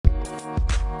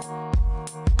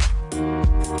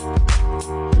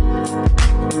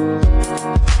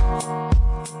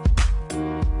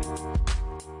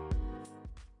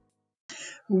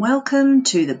welcome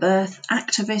to the Birth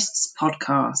Activists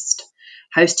podcast,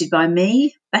 hosted by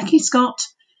me, Becky Scott,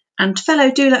 and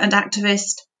fellow doula and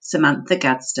activist, Samantha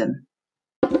Gadsden.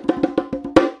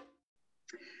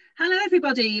 Hello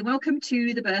everybody, welcome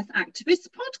to the Birth Activists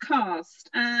podcast,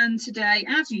 and today,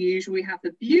 as usual, we have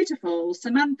the beautiful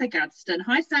Samantha Gadsden.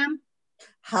 Hi Sam.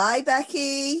 Hi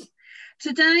Becky.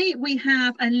 Today we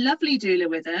have a lovely doula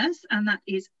with us, and that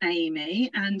is Aimee.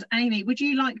 And Aimee, would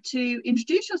you like to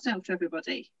introduce yourself to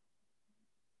everybody?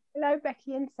 Hello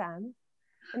Becky and Sam,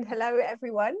 and hello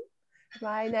everyone.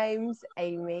 My name's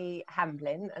Aimee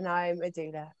Hamblyn, and I'm a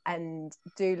doula and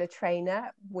doula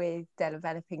trainer with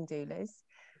Developing Doulas.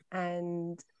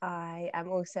 And I am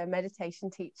also a meditation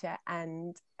teacher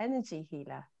and energy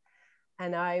healer.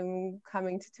 And I'm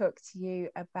coming to talk to you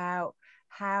about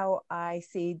how I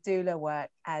see doula work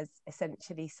as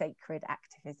essentially sacred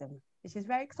activism, which is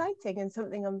very exciting and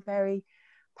something I'm very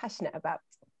passionate about.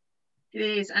 It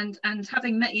is, and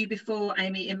having met you before,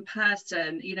 Aimee, in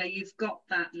person, you know, you've got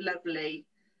that lovely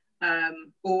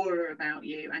aura about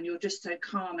you, and you're just so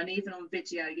calm, and even on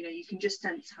video, you know, you can just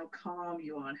sense how calm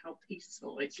you are and how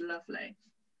peaceful. It's lovely.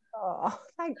 Oh,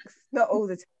 thanks. Not all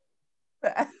the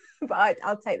time, but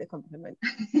I'll take the compliment.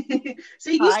 So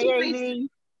you used to be Aimee.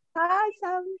 Hi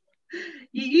Sam.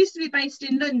 You used to be based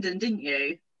in London, didn't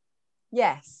you?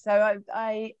 Yes, so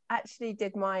I actually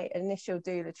did my initial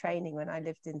doula training when I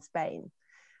lived in Spain,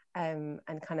 and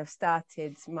kind of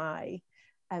started my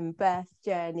birth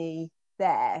journey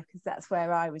there, because that's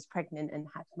where I was pregnant and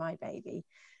had my baby,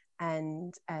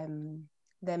 and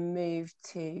then moved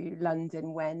to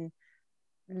London when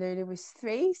Lulu was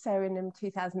 3, so in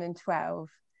 2012,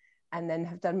 and then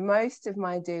have done most of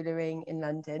my doulaing in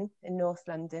London, in North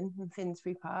London, in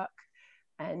Finsbury Park,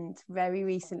 and very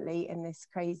recently in this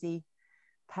crazy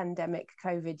pandemic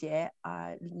COVID year,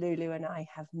 Lulu and I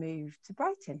have moved to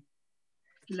Brighton.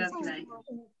 Lovely.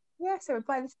 Yeah, so we're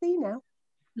by the sea now.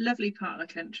 Lovely part of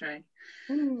the country.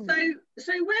 Mm.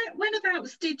 So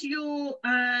whenabouts did your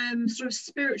sort of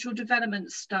spiritual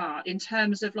development start in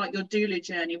terms of like your doula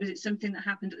journey? Was it something that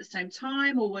happened at the same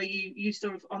time, or were you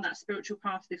sort of on that spiritual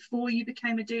path before you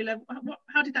became a doula?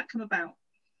 How did that come about?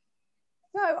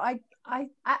 So I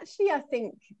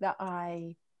think that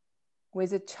I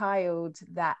was a child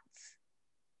that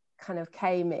kind of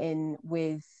came in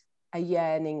with a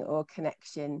yearning or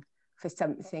connection for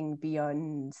something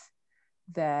beyond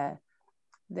the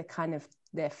kind of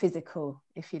the physical,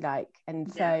 if you like.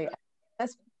 And so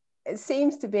it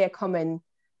seems to be a common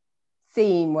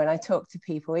theme when I talk to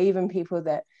people, even people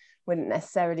that wouldn't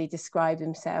necessarily describe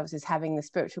themselves as having the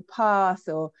spiritual path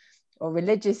or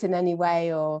religious in any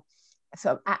way, or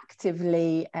sort of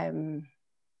actively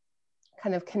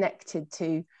kind of connected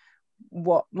to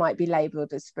what might be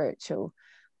labelled as spiritual.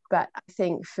 But I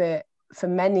think for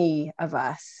many of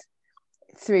us,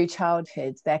 through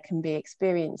childhood, there can be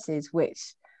experiences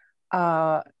which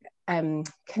are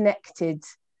connected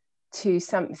to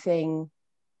something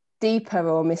deeper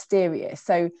or mysterious.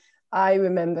 So I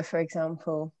remember, for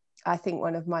example, I think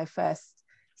one of my first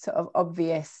sort of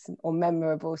obvious or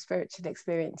memorable spiritual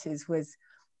experiences was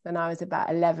when I was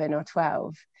about 11 or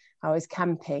 12. I was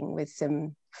camping with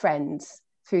some friends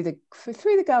through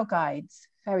the Girl Guides,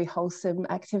 very wholesome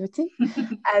activity,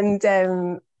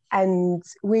 and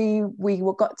we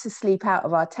got to sleep out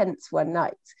of our tents one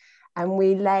night, and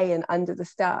we lay under the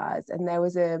stars, and there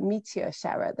was a meteor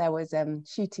shower. There was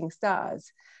shooting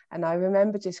stars, and I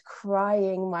remember just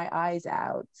crying my eyes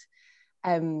out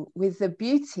with the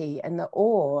beauty and the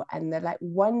awe and the like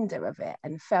wonder of it,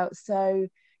 and felt so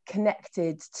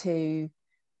connected to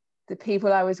the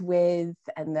people I was with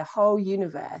and the whole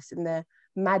universe and the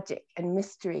magic and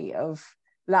mystery of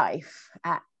life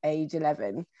at age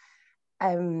 11.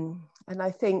 And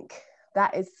I think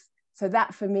that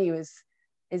for me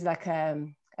is like a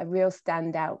real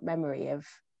standout memory of,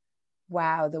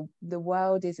 wow, the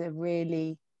world is a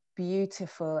really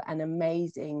beautiful and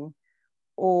amazing,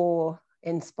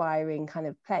 awe-inspiring kind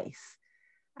of place.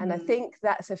 And I think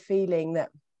that's a feeling that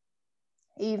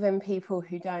even people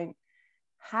who don't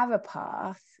have a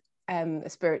path, a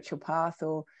spiritual path,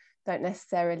 or don't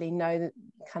necessarily know that,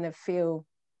 kind of feel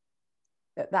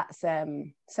that that's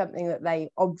something that they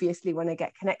obviously want to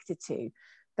get connected to.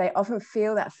 They often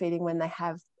feel that feeling when they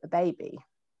have a baby.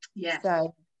 Yeah.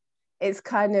 So it's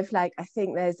kind of like, I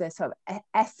think there's a sort of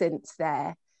essence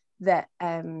there that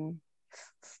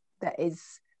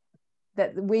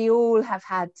that we all have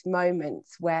had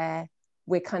moments where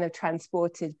we're kind of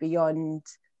transported beyond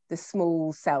the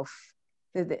small self,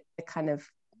 the kind of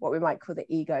what we might call the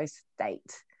ego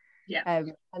state. Yeah.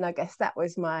 And I guess that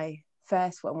was my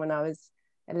first one when I was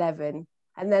 11.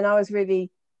 And then I was really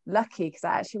lucky because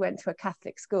I actually went to a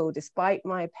Catholic school despite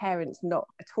my parents not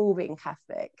at all being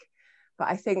Catholic. But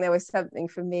I think there was something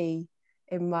for me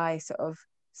in my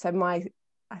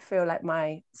I feel like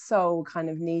my soul kind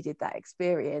of needed that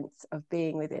experience of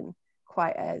being within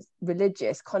quite a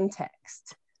religious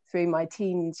context through my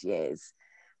teens years.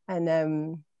 And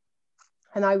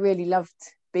I really loved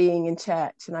being in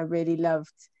church, and I really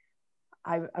loved,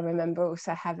 I remember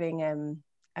also having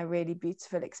a really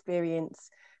beautiful experience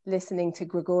listening to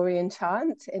Gregorian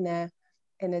chant in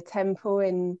a temple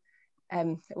in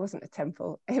it wasn't a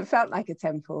temple, it felt like a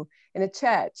temple, in a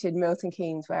church in Milton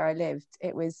Keynes where I lived.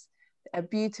 It was a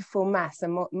beautiful mass,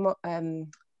 a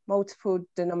multiple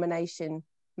denomination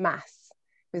mass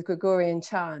with Gregorian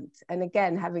chant, and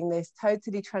again having this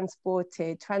totally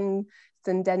transported,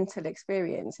 transcendental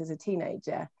experience as a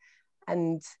teenager,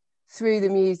 and through the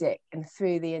music and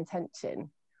through the intention.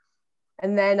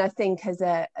 And then I think as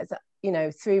a you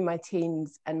know, through my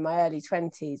teens and my early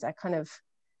 20s, I kind of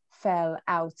fell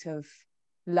out of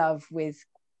love with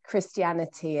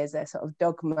Christianity as a sort of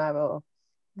dogma, or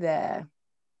the,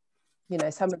 you know,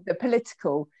 some of the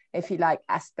political, if you like,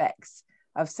 aspects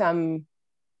of some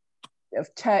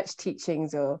of church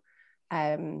teachings, or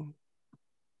that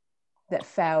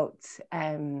felt,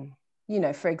 you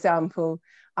know, for example,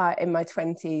 in my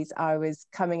 20s, I was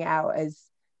coming out as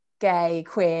gay,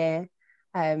 queer.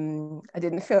 I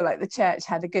didn't feel like the church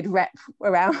had a good rep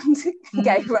around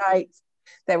gay rights.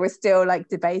 There was still like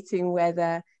debating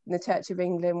whether in the Church of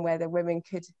England whether women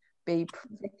could be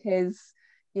vicars,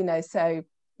 you know, so,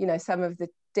 you know, some of the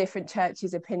different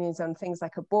churches' opinions on things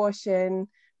like abortion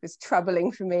was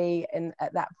troubling for me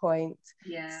at that point.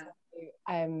 Yeah.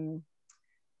 So,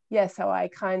 so I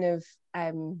kind of,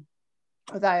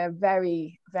 although I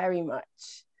very, very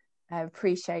much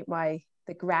appreciate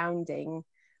the grounding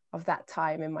of that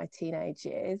time in my teenage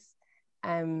years.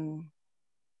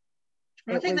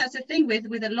 Well, I think that's the thing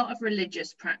with a lot of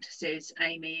religious practices,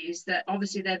 Aimee, is that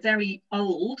obviously they're very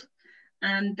old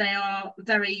and they are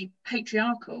very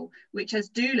patriarchal, which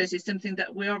as doulas is something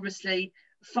that we're obviously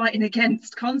fighting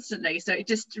against constantly. So it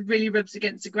just really rubs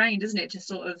against the grain, doesn't it, to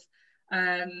sort of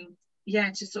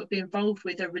to sort of be involved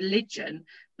with a religion.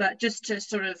 But just to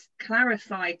sort of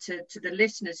clarify to the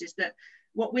listeners is that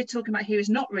what we're talking about here is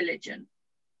not religion.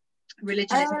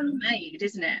 Religion is man-made,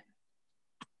 isn't it?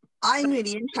 I'm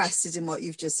really interested in what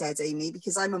you've just said, Aimee,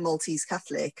 because I'm a Maltese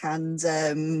Catholic, and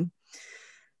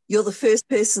you're the first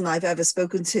person I've ever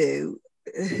spoken to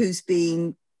who's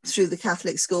been through the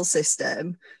Catholic school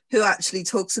system who actually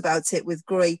talks about it with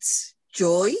great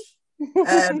joy.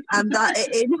 And that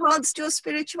it enhanced your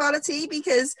spirituality,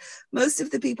 because most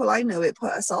of the people I know, it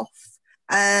put us off,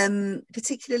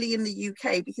 particularly in the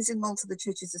UK, because in Malta the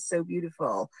churches are so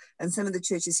beautiful and some of the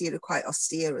churches here are quite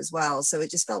austere as well, so it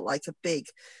just felt like a big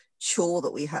chore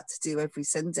that we had to do every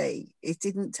Sunday. It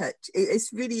didn't touch,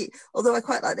 it's really, although I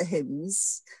quite like the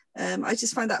hymns, I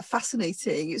just find that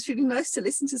fascinating. It's really nice to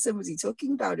listen to somebody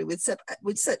talking about it with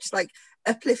such like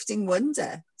uplifting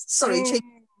wonder. Sorry,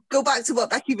 go back to what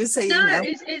Becky was saying. No, now.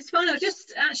 it's fine. I was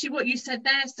just actually what you said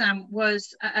there, Sam,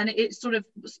 was, and it sort of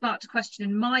sparked a question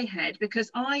in my head,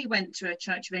 because I went to a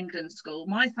Church of England school.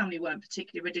 My family weren't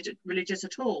particularly religious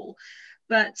at all,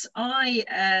 but I,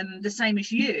 the same as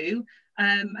you,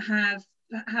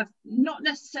 have not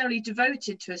necessarily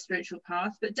devoted to a spiritual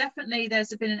path, but definitely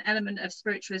there's been an element of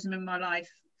spiritualism in my life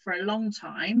for a long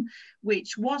time,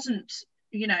 which wasn't,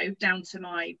 you know, down to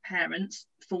my parents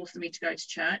forcing me to go to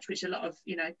church, which a lot of,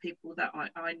 you know, people that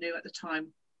I knew at the time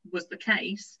was the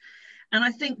case. And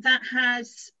I think that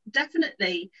has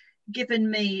definitely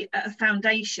given me a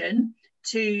foundation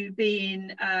to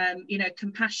being, you know,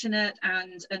 compassionate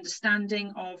and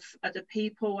understanding of other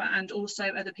people and also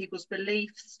other people's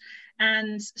beliefs.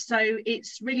 And so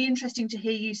it's really interesting to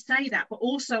hear you say that. But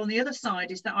also on the other side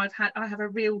is that I have a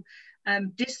real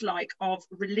dislike of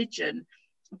religion,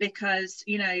 because,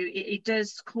 you know, it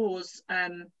does cause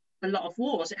a lot of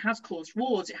wars. It has caused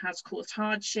wars, it has caused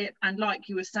hardship, and like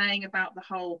you were saying about the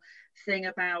whole thing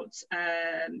about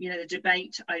you know, the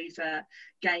debate over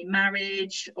gay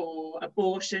marriage or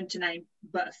abortion, to name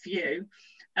but a few,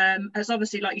 has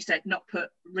obviously, like you said, not put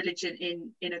religion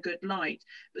in a good light.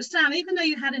 But Sam, even though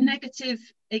you had a negative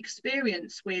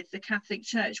experience with the Catholic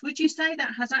Church, would you say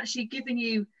that has actually given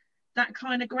you that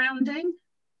kind of grounding?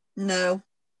 No.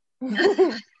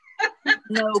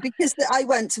 No, because I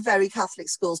went to very Catholic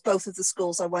schools. Both of the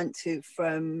schools I went to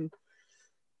from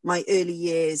my early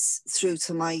years through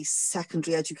to my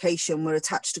secondary education were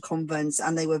attached to convents,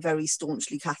 and they were very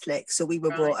staunchly Catholic. So we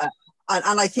were brought up.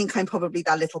 and I think I'm probably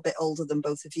that little bit older than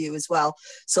both of you as well.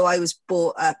 So I was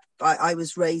brought up, I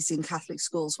was raised in Catholic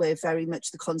schools where very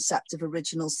much the concept of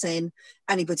original sin,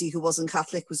 anybody who wasn't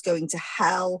Catholic was going to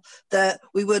hell, that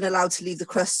we weren't allowed to leave the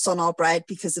crusts on our bread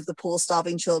because of the poor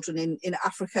starving children in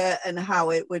Africa, and how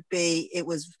it would be, it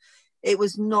was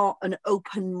not an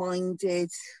open-minded,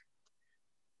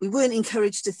 we weren't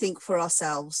encouraged to think for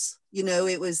ourselves. You know,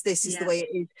 it was, this is the way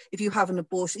it is. If you have an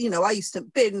abortion, you know, I used to,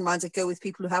 bear in mind, I go with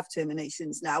people who have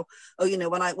terminations now. Oh, you know,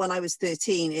 when I was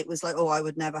 13, it was like, oh, I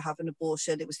would never have an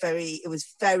abortion. It was very,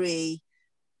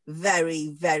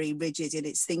 very, very rigid in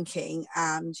its thinking.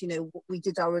 And, you know, we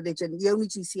did our religion, the only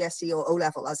GCSE or O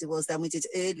level as it was then we did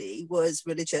early was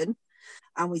religion.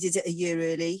 And we did it a year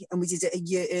early, and we did it a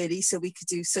year early so we could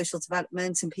do social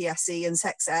development and PSE and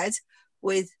sex ed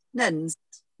with nuns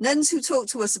who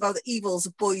talked to us about the evils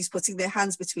of boys putting their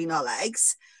hands between our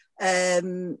legs.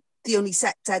 The only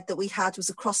sex ed that we had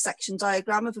was a cross-section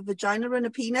diagram of a vagina and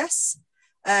a penis.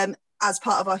 As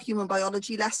part of our human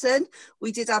biology lesson,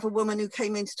 we did have a woman who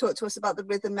came in to talk to us about the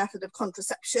rhythm method of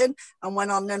contraception. And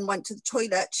when our nun went to the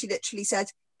toilet, she literally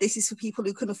said, this is for people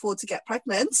who can afford to get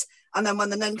pregnant. And then when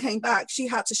the nun came back, she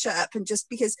had to shut up, and just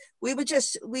because we were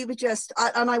just,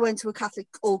 and I went to a Catholic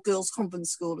all-girls convent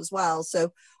school as well.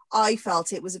 So I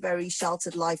felt it was a very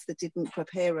sheltered life that didn't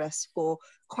prepare us for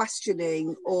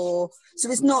questioning, or, so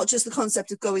it's not just the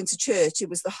concept of going to church, it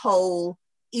was the whole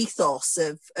ethos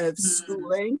of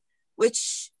schooling,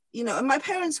 which, you know, and my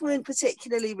parents weren't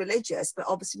particularly religious, but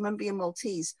obviously, mum being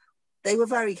Maltese, they were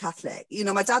very Catholic. You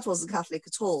know, my dad wasn't Catholic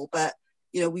at all, but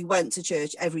you know, we went to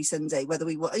church every Sunday, whether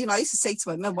we were, you know, I used to say to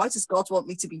my mum, why does God want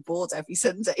me to be bored every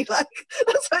Sunday? Like,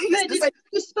 that's what I used to say.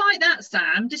 Despite that,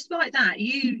 Sam, despite that,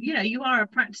 you know, you are a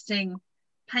practicing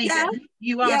pagan.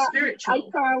 You are spiritual.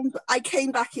 I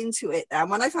came back into it then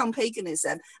when I found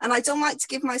paganism, and I don't like to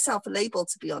give myself a label,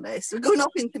 to be honest. We're going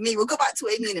off into me. We'll go back to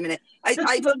Aimee in a minute. I've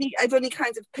only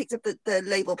kind of picked up the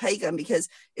label pagan because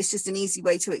it's just an easy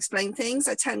way to explain things.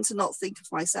 I tend to not think of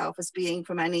myself as being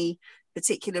from any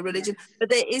particular religion, but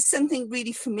there is something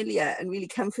really familiar and really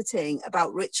comforting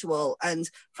about ritual and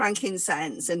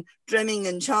frankincense and drumming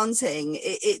and chanting.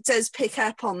 It does pick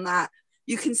up on that.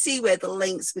 You can see where the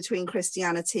links between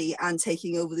Christianity and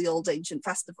taking over the old ancient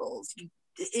festivals.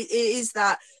 It is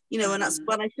that, you know, and that's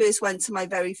when I first went to my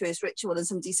very first ritual, and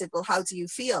somebody said, well, how do you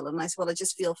feel? And I said, well, I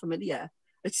just feel familiar.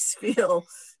 I just feel,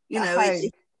 you know,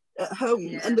 at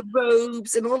home. And the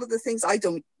robes and all of the things. I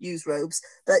don't use robes,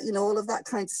 but you know, all of that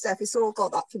kind of stuff, it's all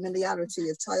got that familiarity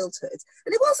of childhood.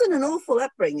 And it wasn't an awful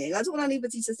upbringing. I don't want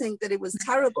anybody to think that it was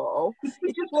terrible.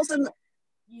 It just wasn't.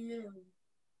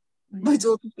 My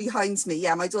daughter's behind me.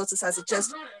 Yeah, my daughter says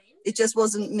it just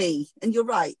wasn't me. And you're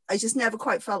right, I just never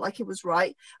quite felt like it was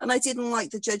right. And I didn't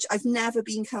like the judge. I've never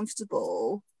been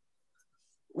comfortable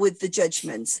with the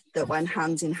judgment that went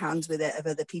hand in hand with it of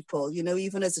other people. You know,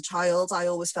 even as a child, I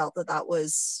always felt that that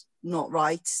was not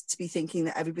right, to be thinking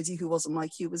that everybody who wasn't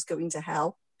like you was going to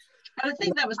hell. I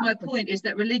think that was my point, is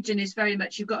that religion is very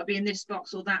much, you've got to be in this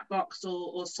box or that box,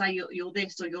 or say you're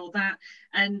this or you're that.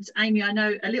 And Aimee, I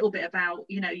know a little bit about,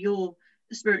 you know, your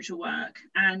spiritual work,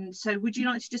 and so would you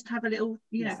like to just have a little,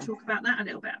 you know, talk about that a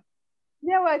little bit?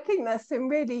 Yeah, well, I think that's some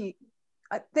really,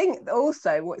 I think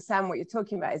also what you're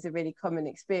talking about is a really common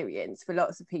experience for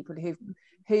lots of people who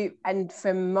and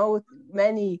from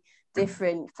many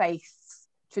different faiths,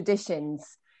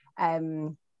 traditions,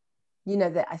 you know,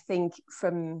 that I think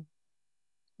from,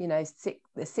 you know,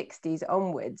 the 60s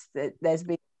onwards, that there's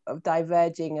been a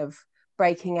diverging of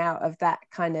breaking out of that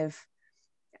kind of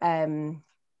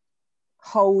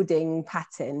holding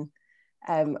pattern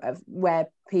of where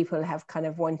people have kind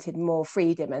of wanted more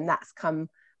freedom, and that's come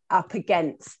up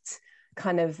against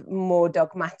kind of more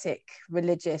dogmatic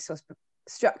religious or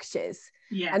structures.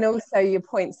 And also your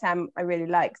point, Sam, I really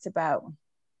liked about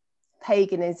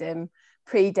paganism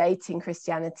predating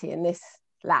Christianity in this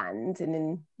land and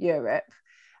in Europe.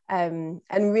 And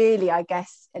really, I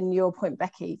guess, and your point,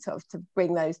 Becky, sort of to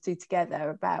bring those two together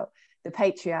about the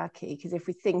patriarchy, because if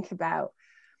we think about,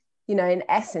 you know, in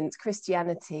essence,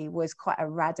 Christianity was quite a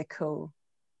radical,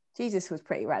 Jesus was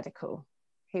pretty radical.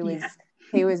 He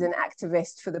was an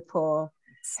activist for the poor.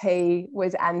 He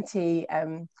was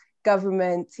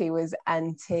anti-government. He was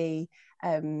anti,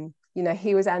 you know,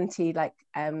 he was anti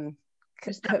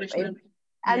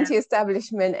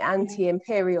anti-establishment,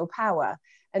 anti-imperial power.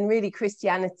 And really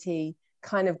Christianity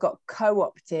kind of got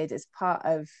co-opted as part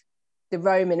of the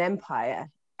Roman Empire,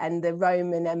 and the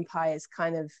Roman Empire's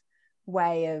kind of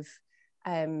way of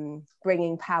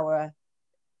bringing power.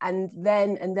 And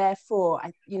therefore,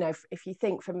 you know, if you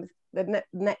think from the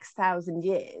next 1,000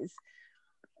 years,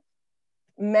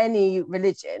 many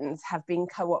religions have been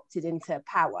co-opted into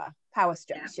power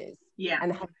structures,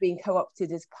 and have been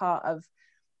co-opted as part of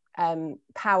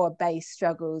power-based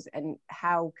struggles, and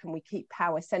how can we keep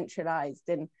power centralized,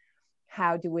 and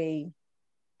how do we,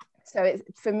 so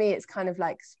for me it's kind of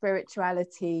like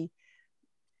spirituality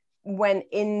went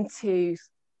into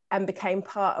and became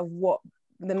part of what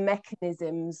the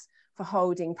mechanisms for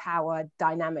holding power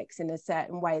dynamics in a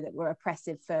certain way that were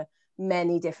oppressive for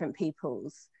many different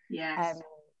peoples.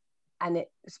 And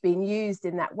it's been used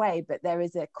in that way, but there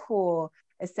is a core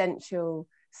essential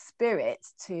spirit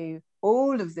to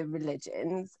all of the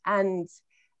religions, and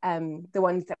the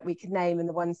ones that we can name and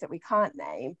the ones that we can't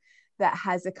name, that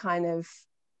has a kind of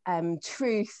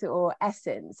truth or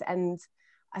essence. And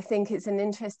I think it's an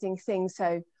interesting thing.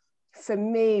 So for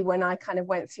me, when I kind of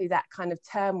went through that kind of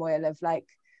turmoil of like,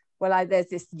 well, there's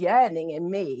this yearning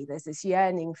in me, there's this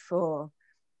yearning for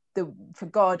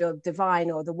God or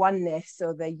divine or the oneness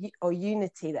or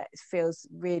unity that feels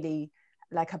really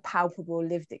like a palpable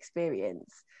lived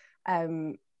experience.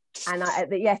 And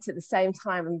yet at the same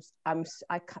time,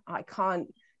 I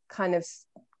can't,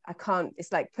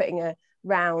 it's like putting a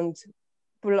round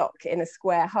block in a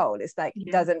square hole. It's like,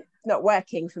 it's not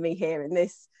working for me here in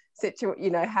this situation, you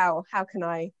know, how can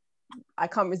I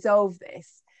can't resolve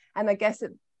this. And I guess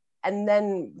and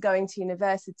then going to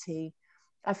university,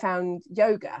 I found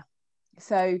yoga.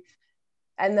 So,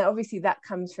 and obviously that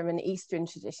comes from an Eastern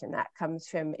tradition, that comes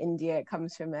from India, it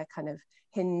comes from a kind of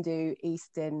Hindu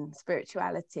Eastern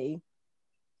spirituality,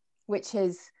 which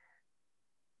is,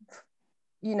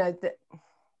 you know, that.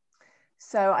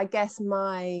 So I guess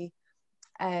then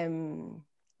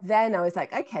I was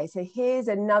like, okay, so here's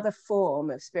another form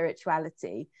of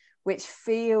spirituality which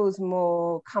feels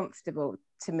more comfortable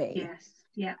to me.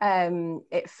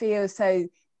 It feels, so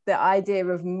the idea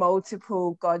of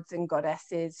multiple gods and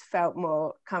goddesses felt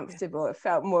more comfortable. It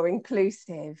felt more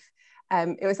inclusive.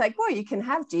 It was like, well, you can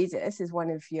have Jesus as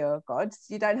one of your gods.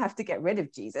 You don't have to get rid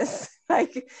of Jesus.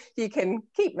 Like, you can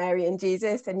keep Mary and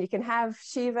Jesus, and you can have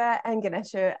Shiva and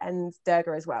Ganesha and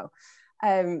Durga as well.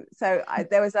 So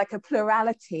there was like a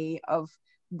plurality of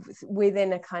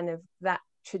within a kind of that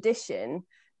tradition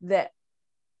that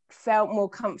felt more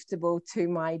comfortable to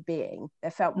my being.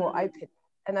 It felt more open.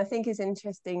 And I think it's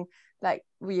interesting, like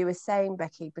you were saying,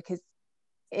 Becky, because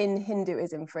in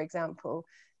Hinduism, for example,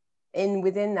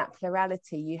 within that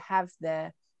plurality, you have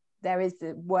there is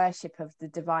the worship of the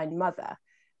Divine Mother,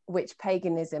 which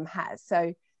paganism has.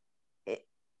 So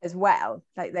as well,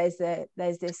 like there's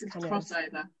this kind of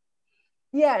crossover.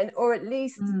 Or at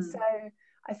least so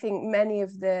I think many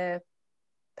of the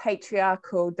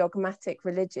patriarchal dogmatic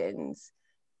religions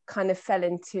kind of fell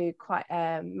into quite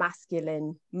a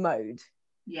masculine mode.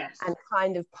 And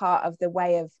kind of part of the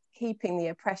way of keeping the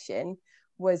oppression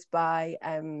was by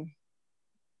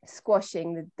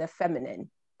squashing the feminine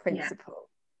principle,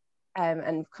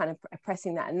 and kind of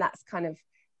oppressing that. And that's kind of,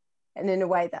 and in a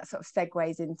way that sort of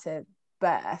segues into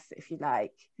birth, if you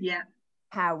like,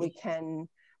 how we can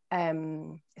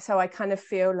so I kind of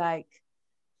feel like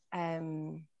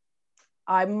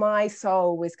my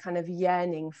soul was kind of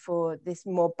yearning for this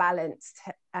more balanced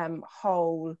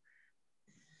whole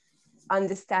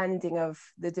understanding of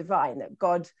the divine, that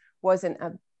God wasn't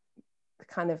a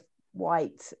kind of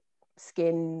white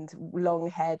skinned long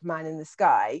haired man in the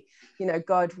sky. You know,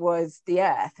 God was the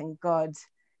earth, and God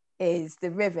is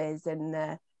the rivers,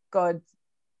 and God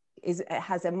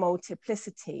has a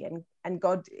multiplicity, and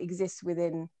God exists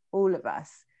within all of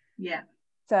us.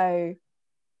 So,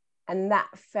 and that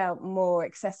felt more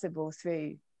accessible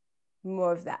through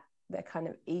more of that, the kind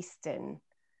of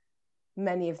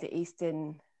many of the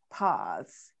Eastern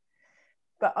paths.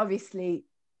 But obviously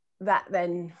that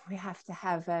then we have to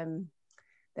have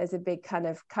there's a big kind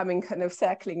of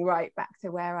circling right back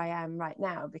to where I am right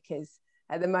now, because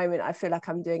at the moment I feel like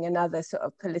I'm doing another sort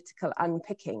of political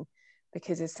unpicking,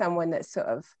 because as someone that's sort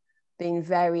of been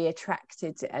very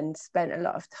attracted and spent a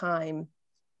lot of time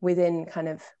within kind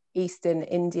of Eastern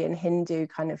Indian Hindu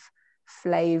kind of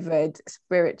flavored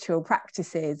spiritual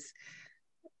practices,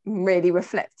 really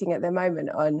reflecting at the moment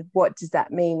on what does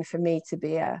that mean for me to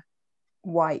be a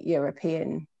white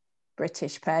European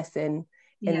British person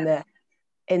in the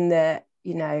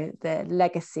you know, the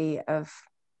legacy of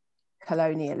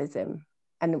colonialism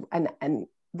and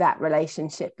that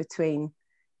relationship between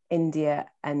India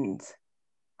and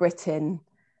Britain,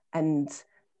 and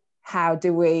how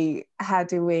do we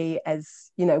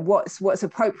as, you know, what's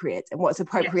appropriate and what's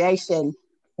appropriation,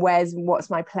 what's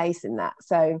my place in that.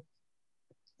 So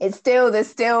there's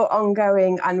still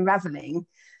ongoing unraveling.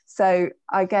 So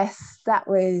I guess that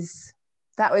was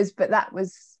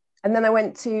and then I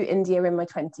went to India in my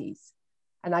 20s.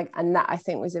 and that I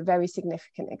think was a very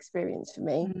significant experience for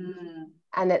me.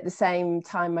 And at the same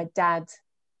time, my dad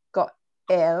got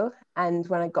ill, and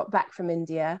when I got back from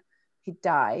India, he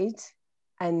died,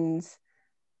 and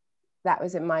that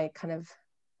was in my kind of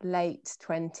late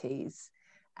 20s,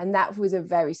 and that was a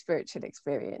very spiritual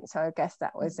experience. So I guess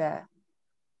that was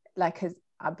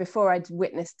before I'd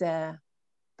witnessed a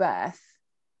birth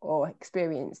or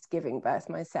experienced giving birth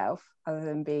myself, other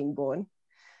than being born,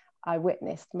 I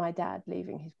witnessed my dad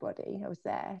leaving his body. I was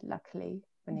there, luckily,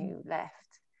 when he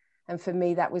left. And for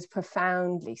me, that was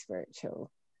profoundly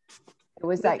spiritual. It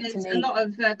was like, there's to me, a lot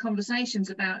of conversations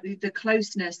about the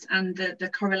closeness and the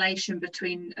correlation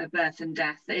between birth and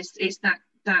death. It's that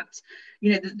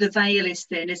you know, the veil is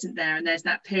thin, isn't there? And there's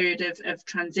that period of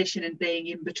transition and being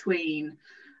in between.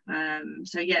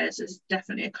 So yeah, there's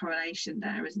definitely a correlation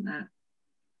there, isn't there?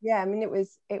 Yeah, I mean, it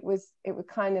was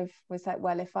kind of was like,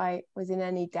 well, if I was in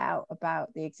any doubt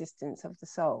about the existence of the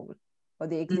soul or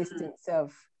the existence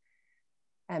of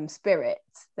spirit,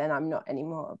 then I'm not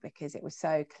anymore, because it was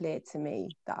so clear to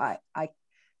me that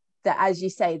that, as you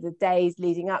say, the days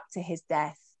leading up to his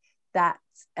death, that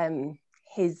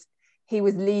he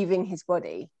was leaving his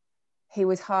body. He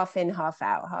was half in, half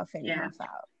out, half in, half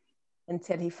out,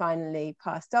 until he finally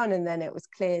passed on. And then it was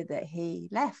clear that he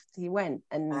left, he went,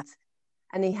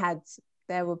 and he had,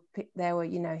 there were,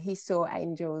 you know, he saw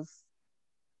angels.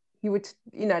 He would,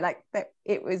 you know, like that.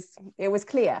 It was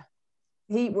clear.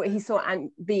 He saw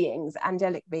beings,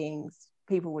 angelic beings.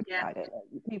 People would, I don't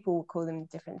know, people would call them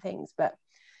different things, but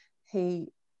he,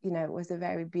 you know, it was a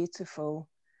very beautiful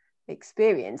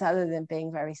experience. Other than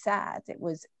being very sad, it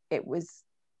was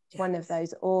one of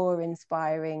those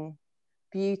awe-inspiring,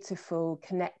 beautiful,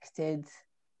 connected,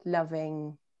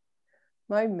 loving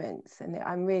moments, and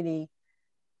I'm really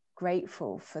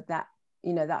grateful for that,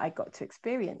 you know, that I got to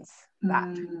experience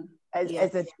that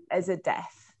as a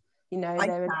death, you know.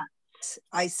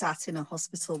 I sat in a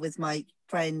hospital with my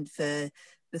friend for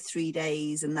 3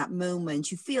 days, and that moment,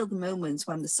 you feel the moments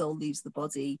when the soul leaves the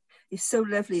body. It's so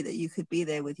lovely that you could be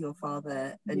there with your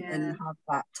father and have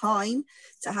that time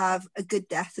to have a good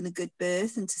death and a good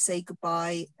birth, and to say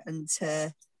goodbye, and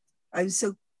I'm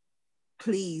so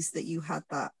pleased that you had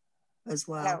that as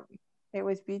well. Yeah, it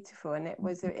was beautiful, and it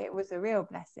was a real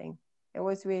blessing. It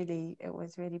was really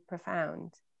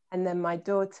profound. And then my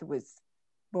daughter was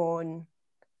born,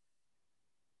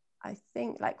 I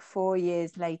think, like 4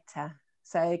 years later.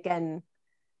 So again,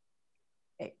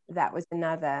 that was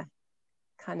another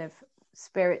kind of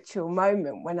spiritual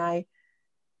moment when I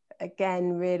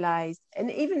again realized,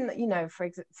 and even, you know,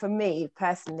 for me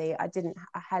personally, it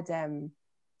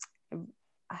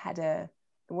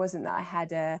wasn't that I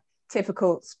had a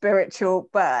typical spiritual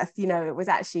birth, you know. It was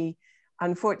actually,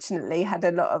 unfortunately, had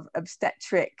a lot of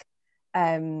obstetric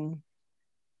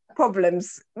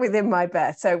problems within my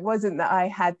birth. So it wasn't that I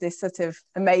had this sort of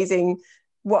amazing,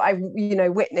 what I, you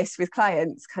know, witnessed with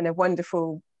clients, kind of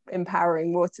wonderful,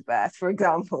 empowering water birth, for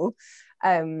example.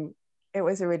 It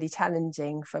was a really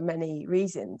challenging for many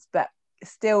reasons, but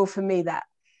still for me that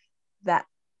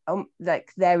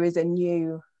like there is a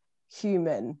new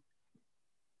human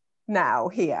now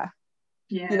here.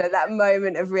 You know, that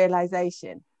moment of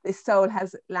realization, this soul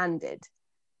has landed.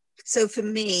 So for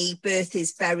me, birth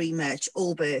is very much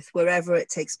all birth, wherever it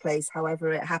takes place,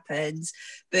 however it happens.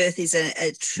 Birth is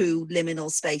a true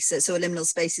liminal space. So a liminal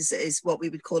space is what we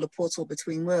would call a portal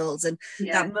between worlds. And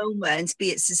that moment,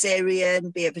 be it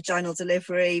cesarean, be it vaginal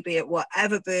delivery, be it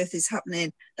whatever birth is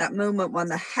happening, that moment when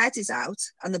the head is out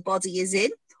and the body is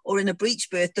in, or in a breech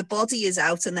birth, the body is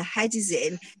out and the head is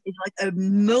in, is like a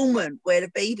moment where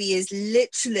the baby is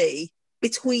literally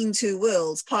between two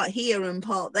worlds, part here and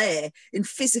part there, in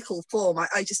physical form.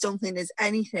 I just don't think there's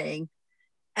anything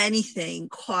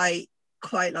quite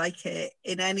like it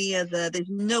in any other, there's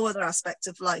no other aspect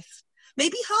of life.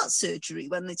 Maybe heart surgery,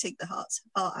 when they take the heart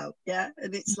out,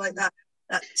 and it's like that.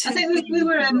 I think we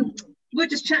were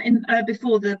just chatting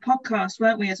before the podcast,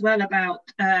 weren't we, as well,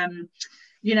 about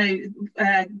you know,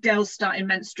 girls starting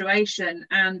menstruation,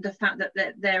 and the fact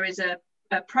that there is a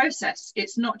process.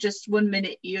 It's not just 1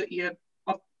 minute you're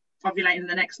ovulating,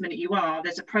 the next minute you are.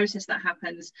 There's a process that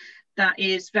happens that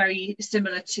is very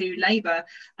similar to labour,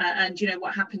 and you know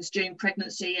what happens during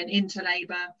pregnancy and into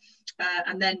labour,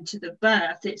 and then to the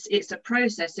birth. It's a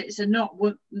process. It's not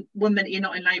one minute you're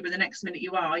not in labour, the next minute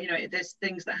you are. You know, there's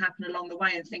things that happen along the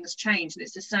way and things change. And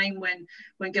it's the same when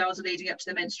girls are leading up to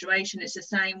the menstruation. It's the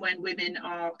same when women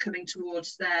are coming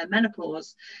towards their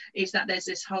menopause, is that there's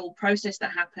this whole process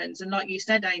that happens. And like you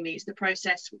said, Aimee, it's the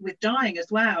process with dying as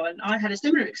well. And I had a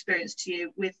similar experience to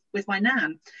you with my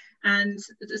nan, and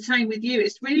the same with you.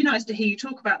 It's really nice to hear you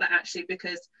talk about that, actually,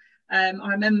 because I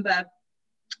remember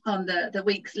on the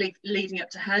weeks leading up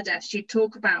to her death, she'd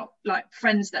talk about like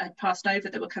friends that had passed over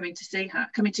that were coming to see her,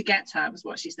 coming to get her, was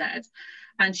what she said.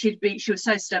 And she was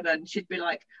so stubborn. She'd be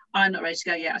like, I'm not ready to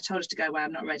go yet. I told her to go away.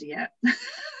 I'm not ready yet.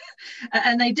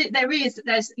 And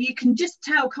there's you can just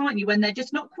tell, can't you, when they're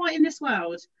just not quite in this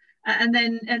world.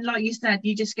 And like you said,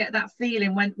 you just get that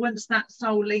feeling when once that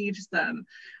soul leaves them,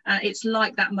 it's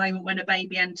like that moment when a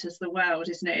baby enters the world,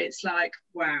 isn't it? It's like,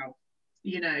 wow,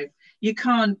 you know, you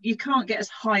can't get as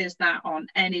high as that on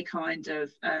any kind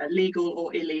of legal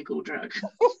or illegal drug.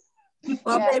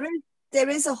 Well, yeah. there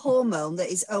is a hormone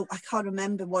that is, I can't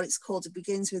remember what it's called. It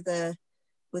begins with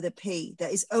a P,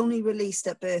 that is only released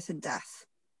at birth and death.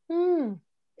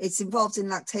 It's involved in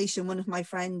lactation. One of my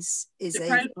friends is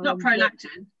not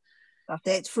prolactin. That's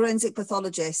it, forensic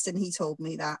pathologist, and he told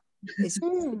me that it's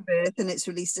birth and it's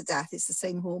released at death. It's the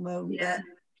same hormone. Yeah.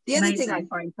 The other thing I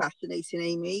find fascinating,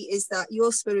 Aimee, is that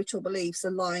your spiritual beliefs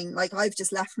align. Like, I've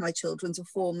just left my children to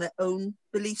form their own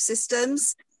belief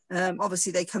systems.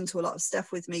 Obviously, they come to a lot of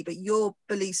stuff with me, but your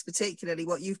beliefs, particularly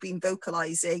what you've been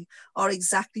vocalizing, are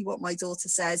exactly what my daughter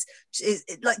says.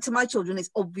 Like, to my children, it's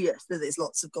obvious that there's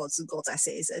lots of gods and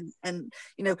goddesses, and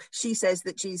you know, she says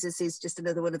that Jesus is just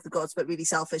another one of the gods, but really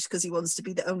selfish because he wants to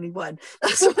be the only one.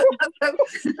 That's how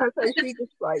she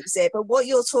describes it. But what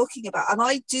you're talking about, and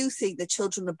I do think that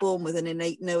children are born with an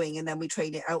innate knowing, and then we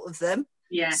train it out of them.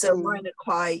 Yeah. So mine are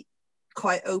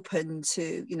quite open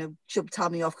to, you know, she'll tell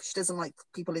me off because she doesn't like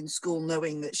people in school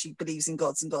knowing that she believes in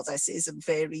gods and goddesses and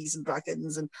fairies and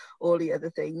dragons and all the other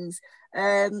things.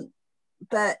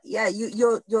 But yeah,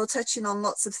 you're touching on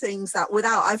lots of things that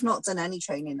I've not done any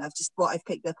training. I've just what I've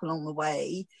picked up along the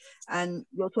way, and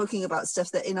you're talking about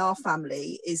stuff that in our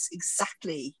family is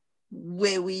exactly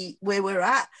where we're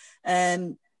at.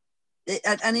 And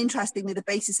interestingly, the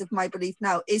basis of my belief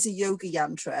now is a yoga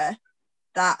yantra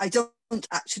that I don't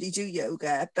actually do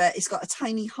yoga, but it's got a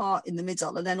tiny heart in the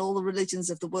middle, and then all the religions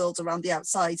of the world around the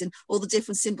outside, and all the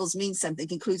different symbols mean something,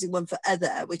 including one for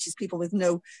other, which is people with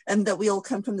no, and that we all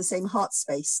come from the same heart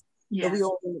space. Yeah. That we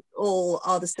all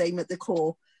are the same at the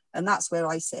core, and that's where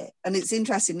I sit. And it's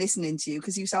interesting listening to you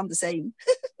because you sound the same.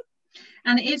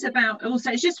 And it is about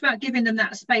also, it's just about giving them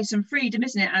that space and freedom,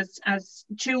 isn't it, as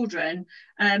children.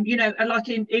 You know, like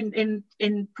in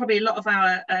probably a lot of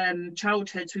our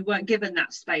childhoods, we weren't given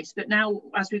that space, but now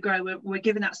as we grow, we're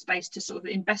given that space to sort of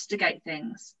investigate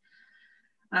things.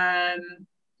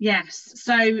 Yes.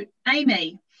 So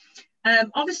Aimee,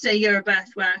 obviously you're a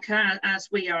birth worker, as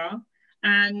we are,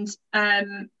 and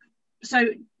so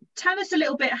tell us a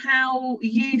little bit how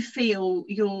you feel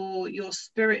your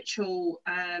spiritual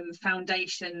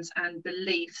foundations and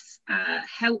beliefs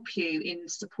help you in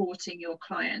supporting your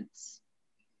clients.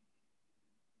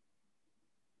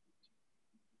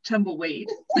 Tumbleweed.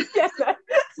 Yes,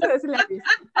 that's hilarious.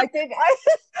 I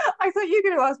thought you were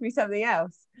going to ask me something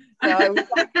else. So I was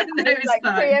like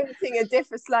preempting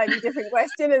a slightly different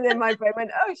question, and then my brain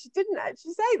went, "Oh, she didn't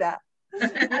actually say that."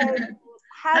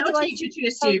 That'll teach you to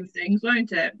assume things,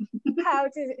 won't it?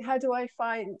 How do I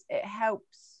find it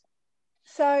helps?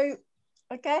 So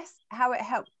I guess how it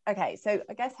helps. Okay, so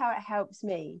I guess how it helps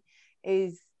me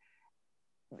is,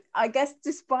 I guess,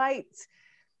 despite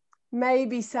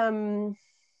maybe some,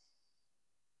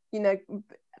 you know,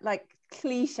 like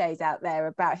cliches out there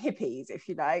about hippies, if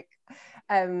you like,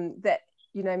 that,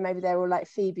 you know, maybe they're all like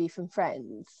Phoebe from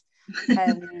Friends,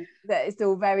 that it's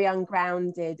all very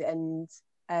ungrounded and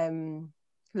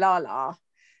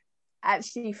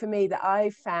actually, for me, that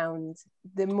I've found,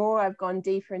 the more I've gone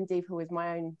deeper and deeper with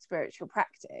my own spiritual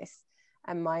practice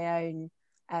and my own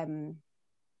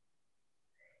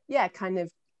kind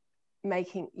of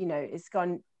making, you know, it's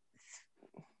gone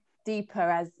deeper,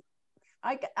 as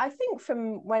I think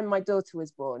from when my daughter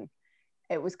was born,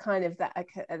 it was kind of that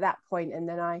at that point. And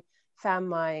then I found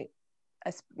my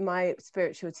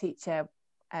spiritual teacher.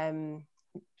 I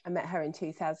met her in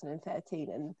 2013,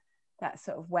 and that's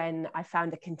sort of when I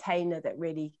found a container that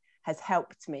really has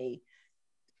helped me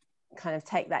kind of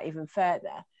take that even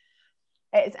further.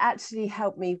 It's actually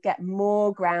helped me get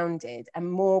more grounded and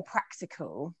more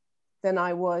practical than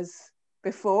I was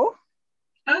before.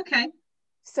 Okay.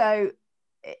 So,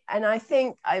 and I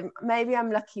think maybe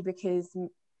I'm lucky because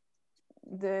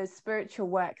the spiritual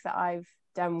work that I've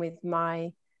done with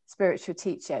my spiritual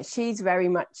teacher, she's very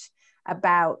much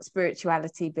about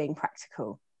spirituality being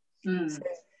practical.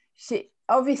 So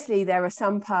obviously there are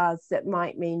some paths that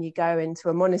might mean you go into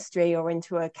a monastery or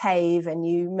into a cave and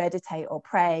you meditate or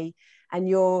pray, and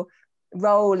your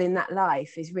role in that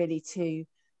life is really to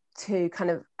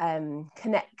kind of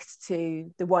connect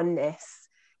to the oneness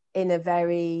in a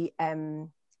very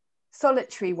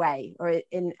solitary way, or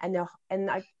and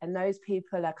those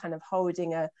people are kind of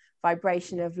holding a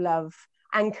vibration of love,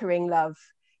 anchoring love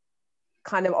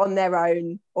kind of on their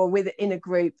own or within a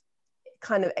group,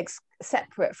 kind of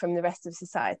separate from the rest of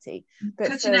society, but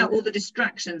cutting out all the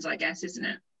distractions, I guess, isn't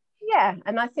it? Yeah,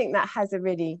 and I think that has a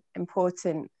really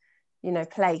important,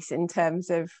 place in terms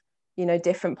of,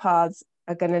 different paths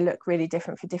are going to look really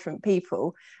different for different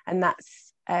people, and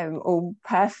that's all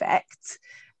perfect.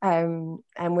 And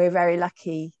we're very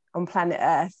lucky on planet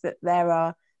Earth that there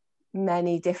are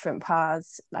many different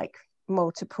paths, like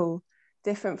multiple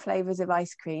different flavors of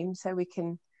ice cream, so we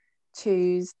can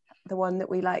choose the one that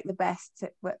we like the best.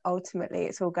 But ultimately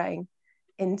it's all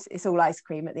ice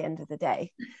cream at the end of the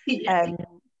day. Yeah.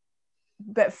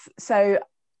 But so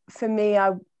for me,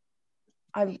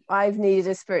 I've needed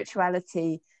a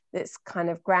spirituality that's kind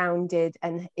of grounded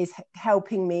and is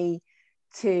helping me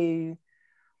to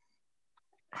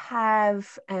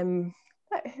have were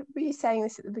you saying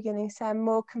this at the beginning, Sam?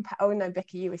 Oh no,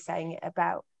 Becky, you were saying it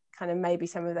about kind of maybe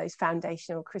some of those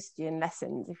foundational Christian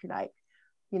lessons, if you like,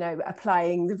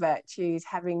 applying the virtues,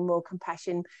 having more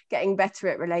compassion, getting better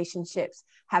at relationships,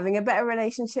 having a better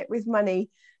relationship with money,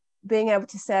 being able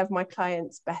to serve my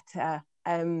clients better,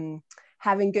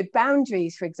 having good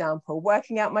boundaries, for example,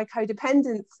 working out my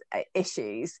codependence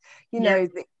issues,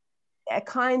 a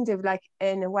kind of like,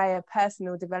 in a way, a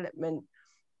personal development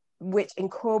which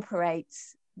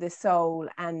incorporates the soul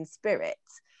and spirit,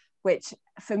 which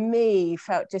for me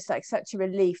felt just like such a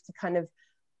relief to kind of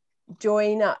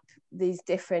join up these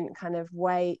different kind of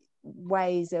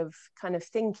ways of kind of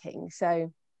thinking.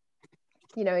 So,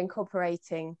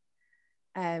 incorporating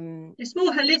it's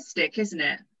more holistic, isn't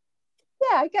it?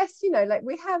 Yeah, I guess, like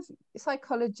we have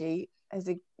psychology as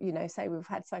a, say we've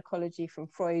had psychology from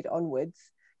Freud onwards,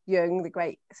 Jung, the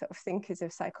great sort of thinkers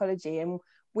of psychology, and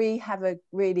we have a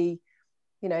really,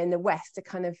 in the West, a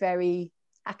kind of very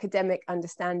academic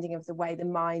understanding of the way the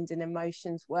mind and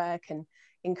emotions work, and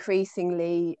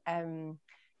increasingly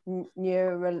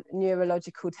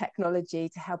neurological technology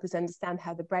to help us understand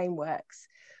how the brain works,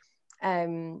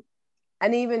 and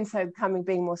even so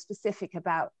being more specific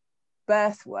about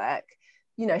birth work,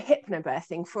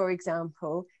 hypnobirthing, for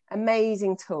example,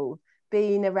 amazing tool,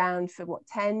 been around for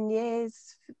 10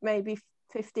 years, maybe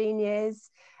 15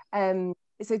 years.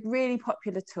 It's a really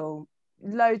popular tool,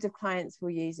 loads of clients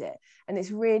will use it, and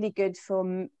it's really good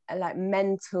for like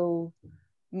mental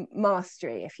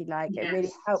mastery, if you like. Yes. It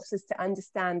really helps us to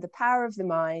understand the power of the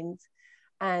mind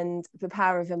and the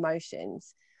power of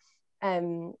emotions,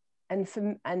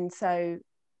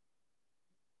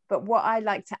 but what I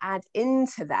like to add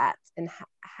into that, and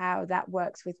how that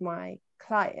works with my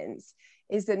clients,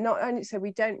 is that not only, so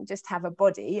we don't just have a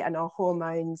body and our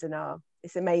hormones and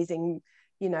this amazing,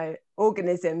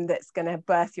 organism that's going to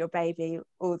birth your baby,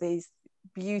 all these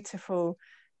beautiful,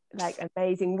 like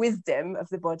amazing wisdom of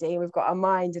the body. We've got our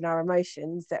mind and our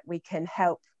emotions that we can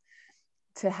help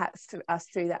to us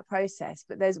through that process.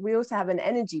 But we also have an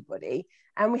energy body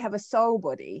and we have a soul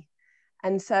body.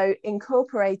 And so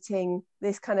incorporating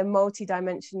this kind of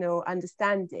multi-dimensional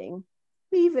understanding,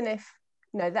 even if,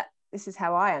 that this is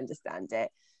how I understand it.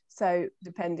 So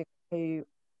depending on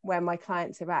where my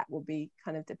clients are at will be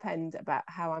kind of depend about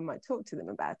how I might talk to them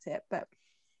about it. But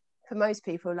for most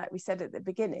people, like we said at the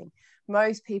beginning,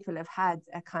 most people have had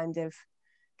a kind of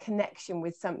connection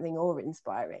with something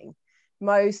awe-inspiring.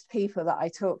 Most people that I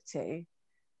talk to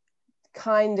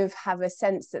kind of have a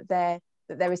sense that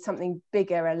there is something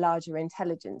bigger, a larger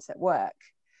intelligence at work.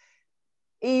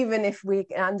 Even if we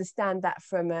understand that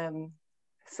from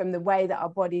the way that our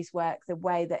bodies work, the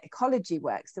way that ecology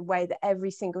works, the way that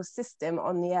every single system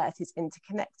on the earth is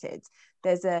interconnected,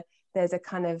 there's a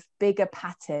kind of bigger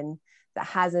pattern that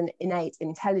has an innate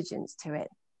intelligence to it,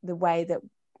 the way that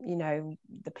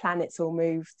the planets all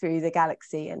move through the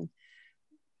galaxy, and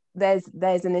there's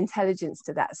an intelligence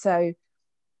to that. So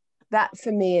that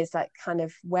for me is like kind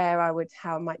of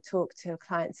how I might talk to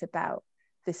clients about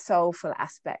the soulful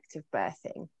aspect of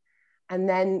birthing. And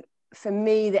then for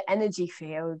me, the energy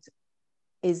field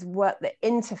is what the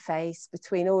interface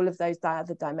between all of those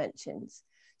other dimensions.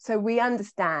 So we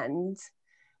understand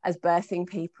as birthing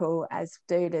people, as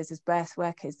doulas, as birth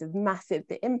workers,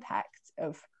 the impact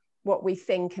of what we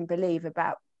think and believe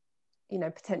about,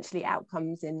 potentially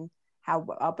outcomes in how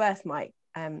our birth might,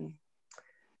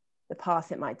 the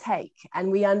path it might take.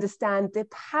 And we understand the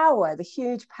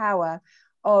huge power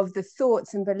of the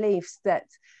thoughts and beliefs that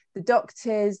the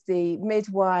doctors, the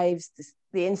midwives,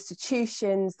 the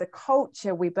institutions, the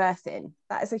culture we birth in,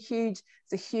 that is a huge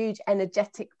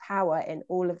energetic power in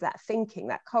all of that thinking,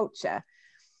 that culture.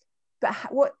 But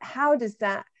how does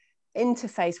that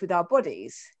interface with our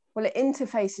bodies? well, it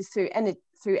interfaces through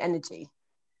energy.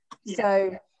 Yeah.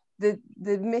 So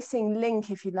the missing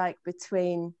link, if you like,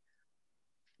 between,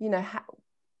 you know,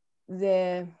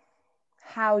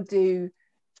 how does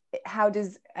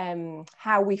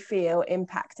how we feel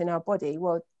impact in our body?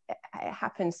 Well, it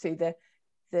happens through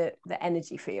the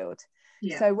energy field.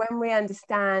 Yeah. So when we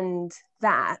understand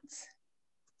that,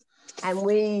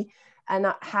 and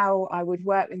how I would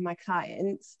work with my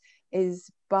clients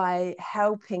is by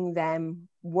helping them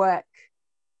work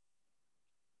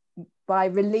by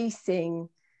releasing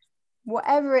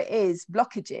whatever it is,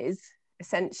 blockages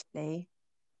essentially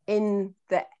in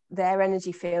their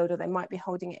energy field, or they might be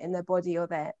holding it in their body or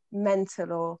their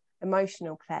mental or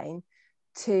emotional plane,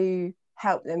 to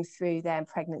help them through their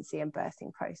pregnancy and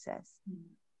birthing process.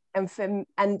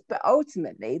 But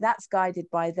ultimately that's guided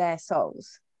by their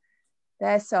souls,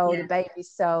 the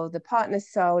baby's soul, the partner's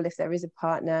soul if there is a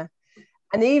partner,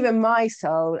 and even my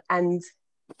soul. And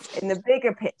in the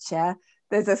bigger picture,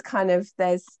 there's the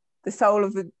soul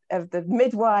of the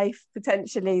midwife,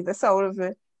 potentially the soul of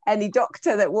any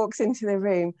doctor that walks into the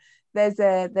room. There's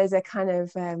a kind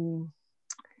of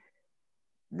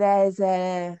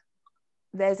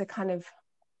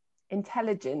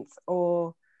intelligence,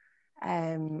 or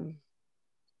I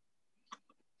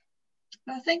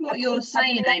think what you're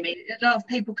saying, Aimee, a lot of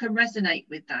people can resonate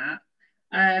with that,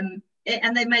 and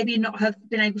they maybe not have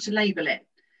been able to label it,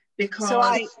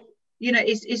 because you know,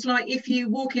 it's like if you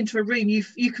walk into a room,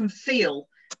 you can feel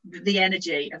the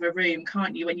energy of a room,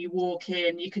 can't you? When you walk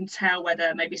in, you can tell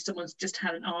whether maybe someone's just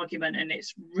had an argument and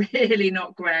it's really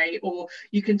not great, or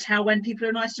you can tell when people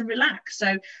are nice and relaxed.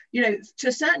 So, you know, to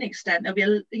a certain extent, there'll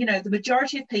be the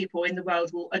majority of people in the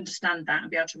world will understand that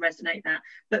and be able to resonate that,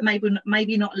 but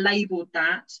maybe not labeled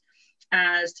that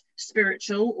as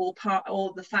spiritual, or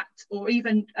the fact, or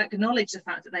even acknowledge the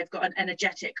fact that they've got an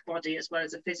energetic body as well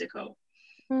as a physical.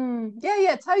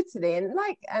 Yeah, totally. And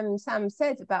like Sam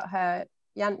said about her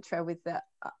yantra with the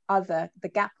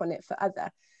gap on it for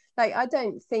other, like, I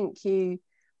don't think you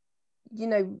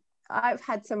know, I've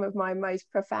had some of my most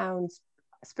profound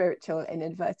spiritual, in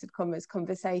inverted commas,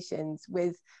 conversations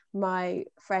with my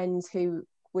friends who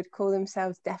would call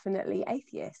themselves definitely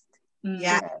atheist.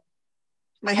 Yeah. You know?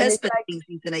 My husband thinks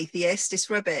he's an atheist. It's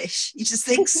rubbish. He just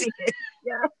thinks he is.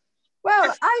 Yeah.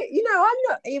 Well, I'm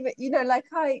not even, like,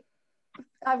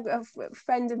 I've got a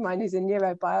friend of mine who's a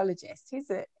neurobiologist.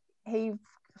 He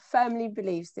firmly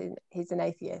believes he's an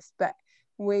atheist, but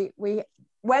when we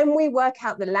work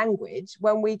out the language,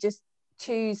 when we just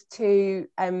choose to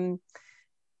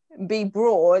be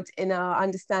broad in our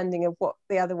understanding of what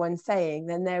the other one's saying,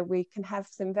 then there we can have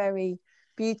some very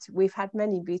beautiful. We've had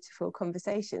many beautiful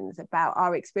conversations about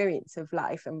our experience of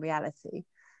life and reality,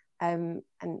 and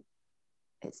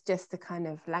it's just the kind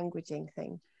of languaging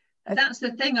thing. That's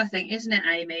the thing, I think, isn't it,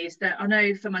 Aimee, is that I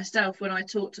know for myself, when I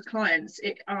talk to clients,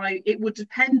 it would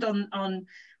depend on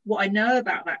what I know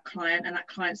about that client and that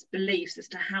client's beliefs as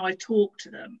to how I talk to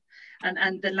them,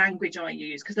 and the language I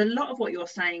use. Because a lot of what you're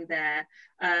saying there,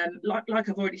 like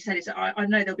I've already said, is that I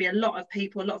know there'll be a lot of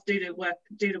people, a lot of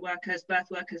doula workers,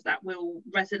 birth workers, that will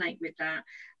resonate with that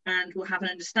and will have an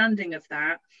understanding of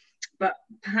that, but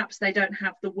perhaps they don't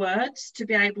have the words to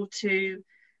be able to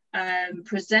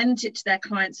present it to their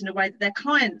clients in a way that their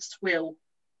clients will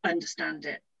understand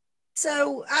it.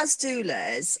 So as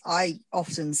doulas, I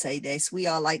often say this, we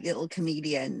are like little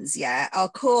chameleons. Yeah, our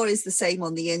core is the same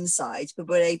on the inside, but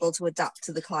we're able to adapt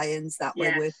to the clients that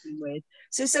we're working with.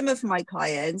 So some of my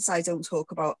clients, I don't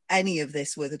talk about any of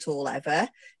this with at all ever.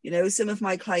 You know, some of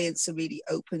my clients are really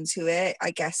open to it.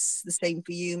 I guess the same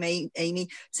for you, Aimee.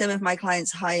 Some of my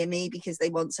clients hire me because they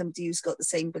want somebody who's got the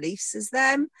same beliefs as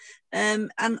them.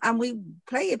 And we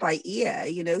play it by ear.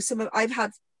 You know, I've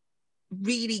had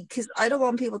really, because I don't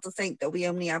want people to think that we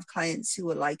only have clients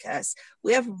who are like us.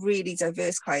 We have really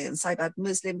diverse clients. I've had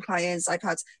Muslim clients, I've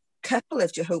had a couple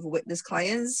of Jehovah's Witness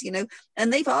clients, you know,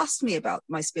 and they've asked me about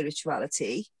my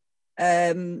spirituality.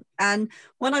 And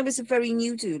when I was a very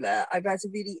new doula, I read a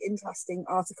really interesting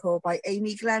article by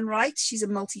Aimee Glenwright. She's a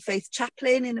multi-faith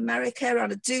chaplain in America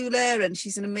and a doula, and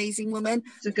she's an amazing woman.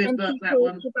 It's a good book, that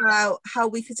one. About how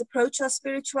we could approach our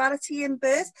spirituality in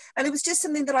birth. And it was just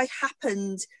something that I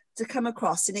happened to come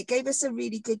across, and it gave us a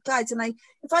really good guide. And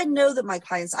if I know that my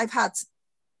clients, I've had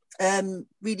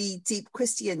really deep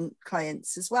Christian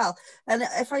clients as well, and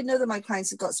if I know that my clients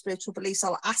have got spiritual beliefs,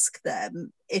 I'll ask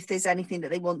them if there's anything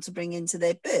that they want to bring into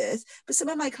their birth. But some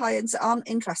of my clients aren't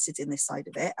interested in this side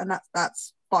of it, and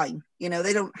that's fine. You know,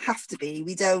 they don't have to be.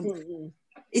 We don't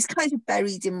It's kind of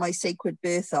buried in my sacred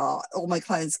birth art. All my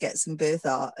clients get some birth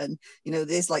art, and you know,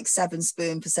 there's like 7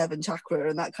 sperm for 7 chakra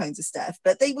and that kind of stuff,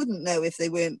 but they wouldn't know if they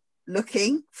weren't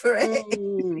looking for it.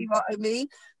 You see what I mean?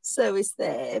 So it's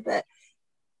there, but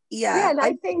yeah. And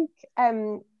I think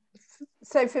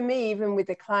so for me, even with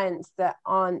the clients that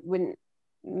wouldn't,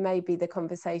 maybe the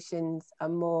conversations are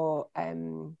more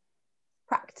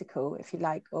practical, if you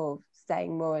like, or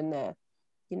staying more in the,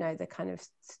 you know, the kind of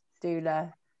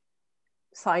doula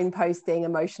signposting,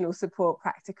 emotional support,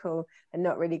 practical, and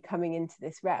not really coming into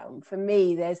this realm. For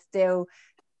me, there's still,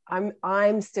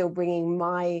 I'm still bringing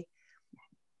my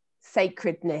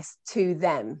sacredness to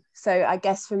them. So I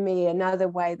guess for me, another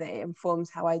way that it informs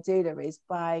how I doula is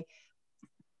by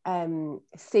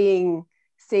seeing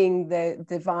the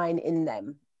divine in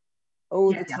them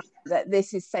all the time, that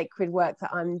this is sacred work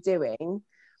that I'm doing,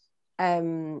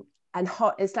 and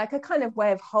it's like a kind of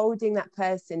way of holding that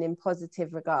person in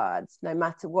positive regards, no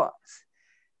matter what,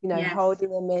 you know, holding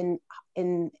them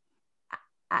in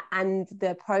and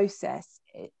the process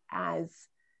as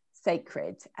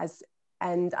sacred,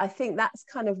 and I think that's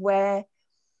kind of where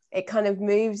it kind of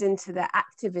moves into the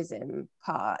activism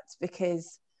part,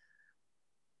 because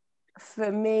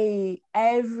for me,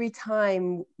 every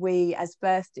time we as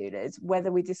birth doulas,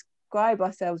 whether we describe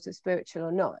ourselves as spiritual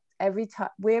or not, every time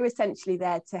we're essentially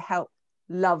there to help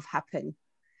love happen.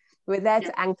 We're there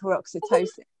to anchor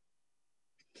oxytocin.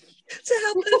 To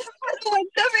help love happen. Oh, I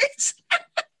love it.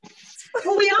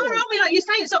 Well, we are, aren't we? Like you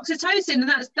say, it's oxytocin, and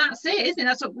that's it, isn't it?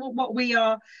 That's what we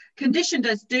are conditioned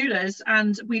as doulas,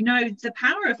 and we know the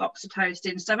power of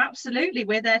oxytocin. So absolutely,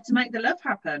 we're there to make the love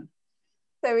happen.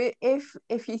 So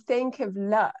if you think of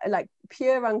love, like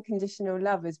pure unconditional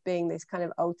love, as being this kind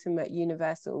of ultimate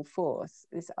universal force,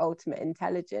 this ultimate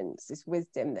intelligence, this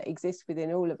wisdom that exists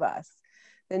within all of us,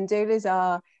 then doulas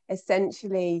are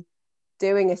essentially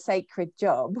doing a sacred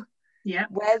job. Yeah.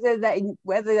 Whether they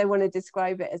want to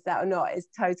describe it as that or not is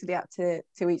totally up to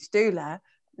each doula.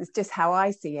 It's just how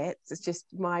I see it. It's just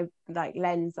my like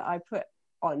lens that I put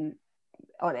on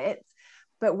it.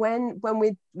 But when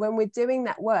we're doing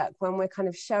that work, when we're kind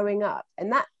of showing up,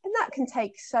 and that can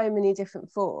take so many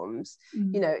different forms,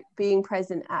 you know, being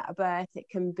present at a birth, it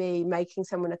can be making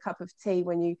someone a cup of tea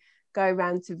when you go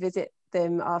around to visit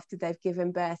them after they've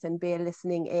given birth and be a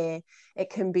listening ear.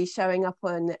 It can be showing up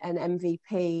on an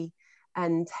MVP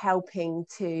and helping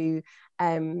to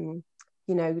helping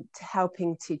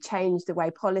to change the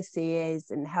way policy is,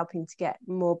 and helping to get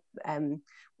more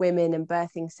women and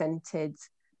birthing centered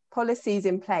policies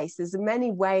in place. There's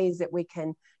many ways that we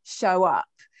can show up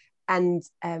and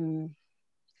enact,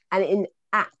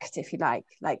 if you like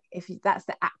that's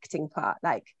the acting part,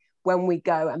 like when we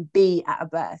go and be at a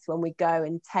birth, when we go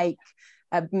and take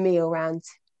a meal round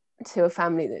to a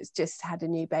family that's just had a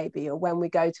new baby, or when we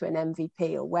go to an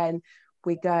MVP, or when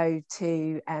we go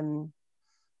to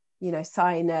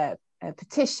sign a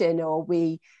petition, or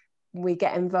we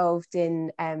get involved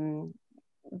in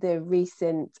the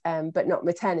recent but not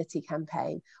maternity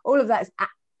campaign. All of that is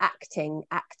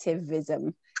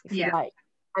activism, if you like.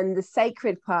 And the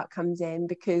sacred part comes in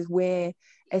because we're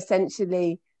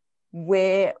essentially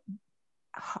we're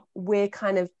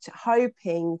kind of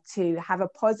hoping to have a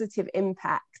positive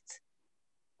impact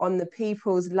on the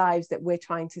people's lives that we're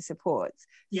trying to support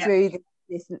through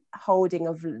this holding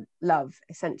of love,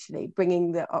 essentially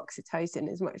bringing the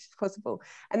oxytocin as much as possible.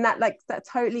 And that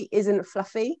totally isn't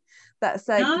fluffy. That's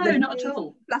like no, not at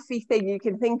all fluffy thing you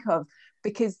can think of,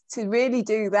 because to really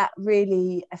do that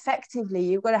really effectively,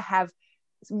 you've got to have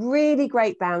really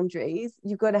great boundaries.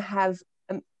 You've got to have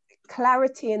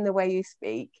clarity in the way you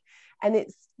speak, and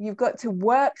you've got to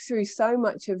work through so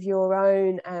much of your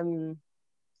own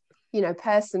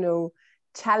personal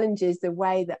challenges, the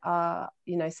way that our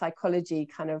psychology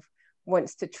kind of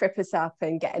wants to trip us up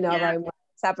and get in our own way,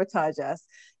 sabotage us.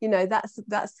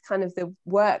 That's kind of the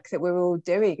work that we're all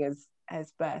doing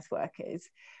as birth workers,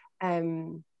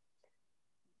 and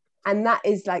that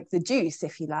is like the juice,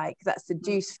 if you like. That's the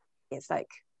juice. It's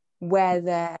like where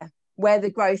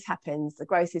the growth happens. The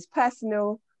growth is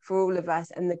personal for all of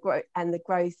us, and the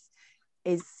growth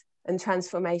is, and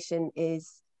transformation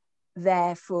is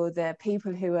there for the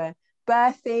people who are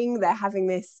birthing. They're having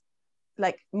this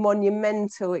like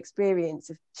monumental experience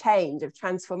of change, of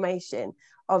transformation,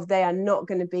 of they are not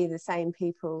going to be the same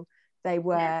people they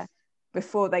were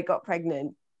before they got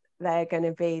pregnant. They're going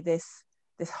to be this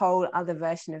whole other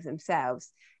version of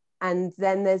themselves. And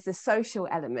then there's the social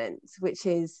element, which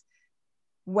is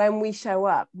when we show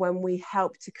up, when we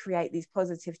help to create these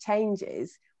positive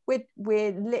changes,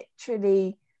 we're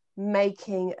literally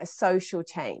making a social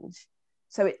change.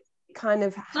 So it kind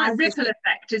of has like ripple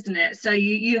effect, isn't it? So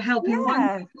you helping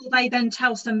one people, they then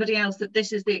tell somebody else that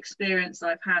this is the experience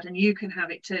I've had and you can have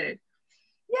it too.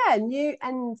 yeah, new,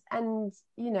 and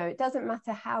you know, it doesn't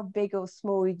matter how big or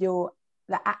small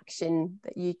the action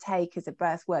that you take as a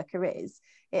birth worker is,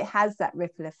 it has that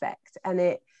ripple effect. And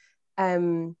it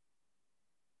and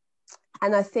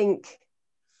I think,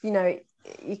 you know,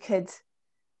 you could,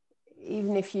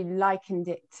 even if you likened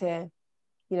it to,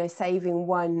 you know, saving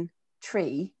one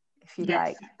tree, if you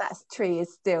like, that tree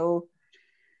is still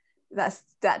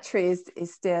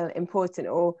still important.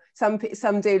 Or some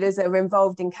doulas are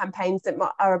involved in campaigns that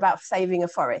are about saving a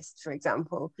forest, for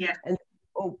example. And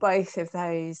or both of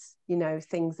those, you know,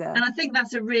 things are. And I think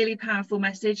that's a really powerful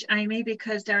message, Aimee,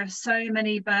 because there are so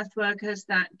many birth workers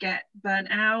that get burnt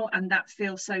out and that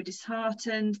feel so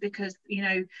disheartened, because, you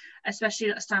know,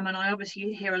 especially Sam and I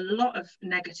obviously hear a lot of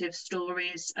negative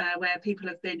stories where people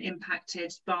have been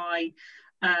impacted by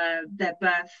their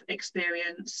birth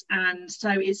experience. And so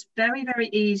it's very, very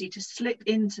easy to slip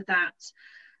into that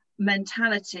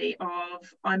mentality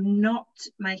of, I'm not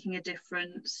making a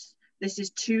difference, this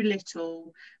is too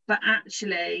little. But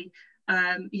actually,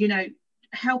 you know,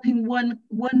 helping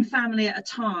one family at a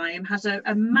time has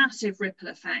a massive ripple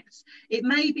effect. It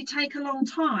may take a long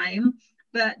time,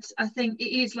 but I think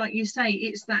it is, like you say,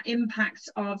 it's that impact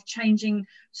of changing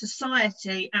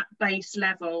society at base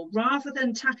level, rather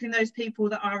than tackling those people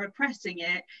that are oppressing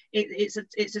it.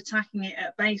 It's attacking it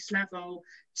at base level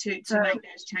to make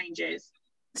those changes.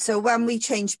 So when we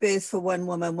change birth for one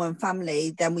woman, one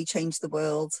family, then we change the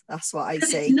world. That's what I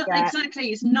say. It's not, exactly.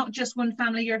 It's not just one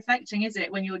family you're affecting, is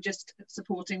it? When you're just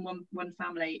supporting one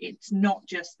family, it's not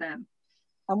just them.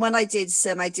 And when I did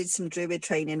some Druid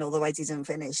training, although I didn't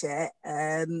finish it,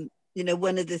 you know,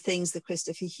 one of the things that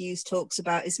Christopher Hughes talks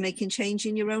about is making change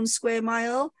in your own square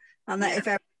mile. And that if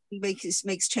everybody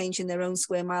makes change in their own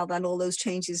square mile, then all those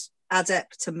changes add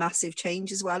up to massive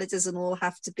change as well. It doesn't all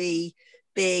have to be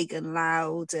big and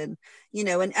loud, and you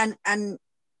know, and I'm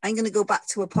going to go back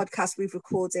to a podcast we've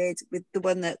recorded with the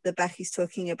one that Becky's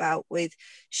talking about with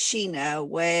Sheena,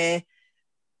 where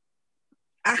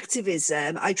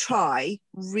activism, I try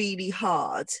really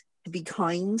hard to be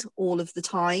kind all of the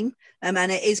time, and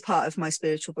it is part of my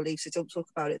spiritual beliefs. I don't talk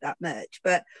about it that much,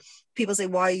 but people say,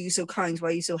 why are you so kind, why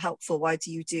are you so helpful, why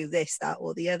do you do this, that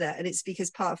or the other? And it's because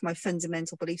part of my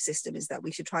fundamental belief system is that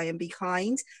we should try and be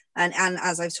kind, and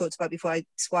as I've talked about before,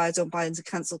 it's why I don't buy into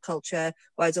cancel culture,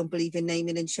 why I don't believe in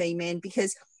naming and shaming,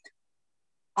 because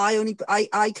I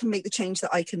can make the change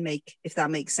that I can make, if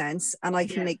that makes sense, and I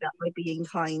can make that by being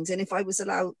kind. And if I was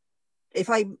allowed, if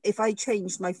I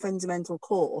changed my fundamental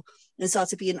core and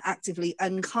started being actively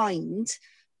unkind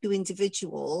to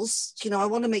individuals, you know, I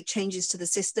want to make changes to the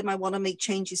system. I want to make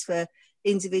changes for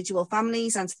individual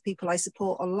families and to the people I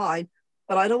support online.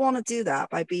 But I don't want to do that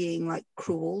by being like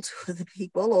cruel to other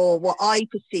people, or what I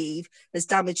perceive as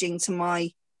damaging to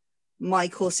my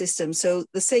core system. So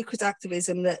the sacred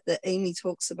activism that Aimee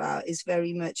talks about is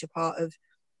very much a part of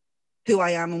who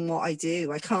I am and what I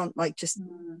do. I can't like just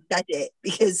dead it,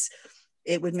 because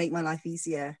it would make my life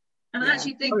easier. And I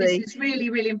actually think this is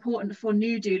really, really important for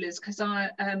new doulas, because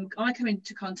I come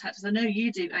into contact, as I know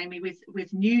you do, Aimee,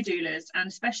 with new doulas, and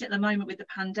especially at the moment with the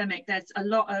pandemic, there's a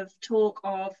lot of talk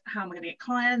of how am I going to get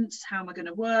clients, how am I going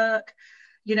to work,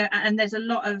 you know, and there's a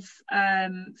lot of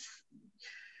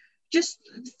just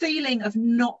feeling of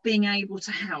not being able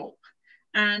to help.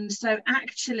 And so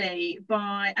actually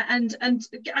and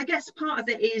I guess part of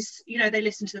it is, you know, they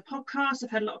listen to the podcast.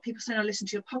 I've heard a lot of people saying, I listen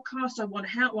to your podcast, I want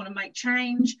to help, I want to make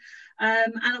change.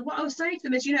 And what I was saying to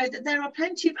them is, you know, that there are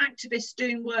plenty of activists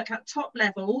doing work at top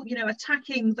level, you know,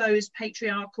 attacking those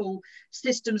patriarchal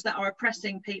systems that are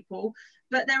oppressing people.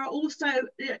 But there are also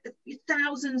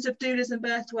thousands of doulas and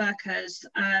birth workers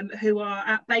who are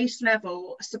at base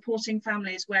level supporting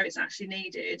families where it's actually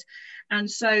needed. And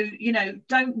so, you know,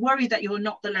 don't worry that you're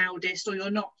not the loudest, or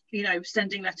you're not, you know,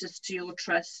 sending letters to your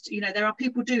trust. You know, there are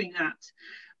people doing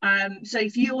that. So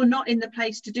if you're not in the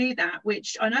place to do that,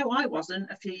 which I know I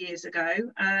wasn't a few years ago,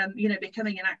 you know,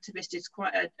 becoming an activist is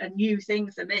quite a new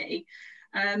thing for me,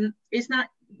 is that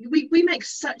we make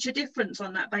such a difference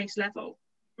on that base level.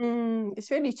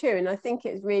 It's really true, and I think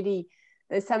it's really,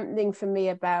 there's something for me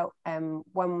about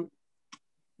one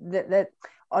that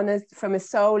from a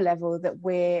soul level, that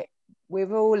we're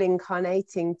all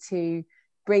incarnating to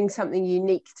bring something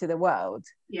unique to the world.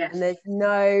 Yes. And there's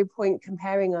no point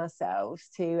comparing ourselves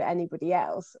to anybody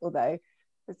else, although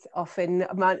it's often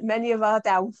many of our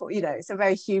downfall, you know, it's a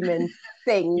very human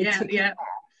thing.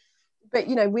 But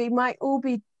you know, we might all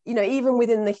be, you know, even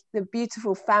within the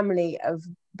beautiful family of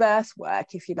birth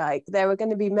work, if you like, there are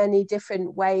going to be many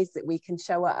different ways that we can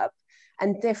show up,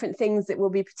 and different things that we'll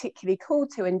be particularly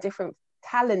called to, and different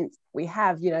talents we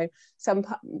have. You know, some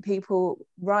people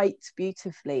write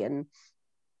beautifully, and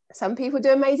some people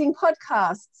do amazing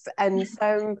podcasts, and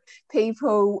some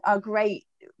people are great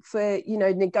for, you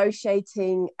know,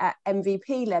 negotiating at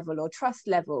MVP level or trust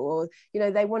level, or, you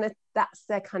know, they want to, that's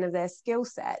their kind of their skill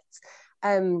set.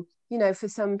 You know, for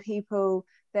some people,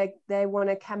 they want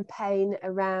to campaign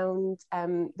around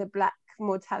the Black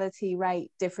mortality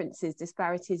rate differences,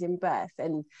 disparities in birth.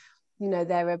 And, you know,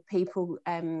 there are people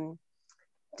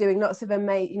doing lots of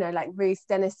amazing, you know, like Ruth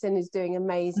Dennison is doing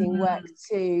amazing work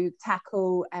to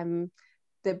tackle the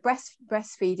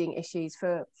breastfeeding issues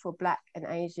for Black and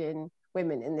Asian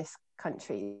women in this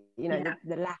country, you know,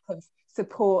 the lack of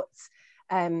support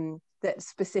that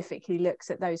specifically looks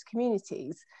at those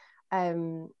communities.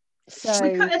 So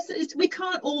we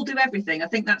can't all do everything. I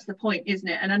think that's the point, isn't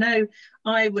it? And I know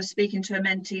I was speaking to a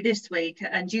mentee this week,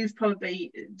 and you've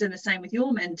probably done the same with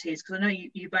your mentees, because I know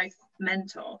you both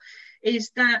mentor,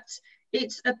 is that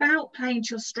it's about playing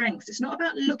to your strengths. It's not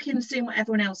about looking and seeing what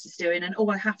everyone else is doing and, oh,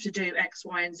 I have to do X,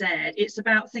 Y, and Z. It's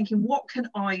about thinking, what can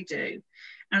I do?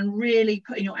 And really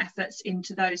putting your efforts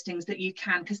into those things that you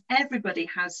can, because everybody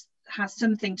has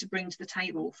something to bring to the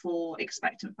table for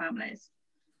expectant families.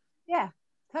 Yeah,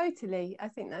 totally. I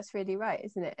think that's really right,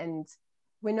 isn't it? And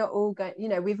we're not all going, you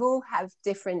know, we've all have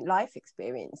different life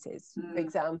experiences, for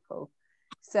example.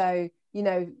 So, you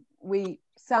know,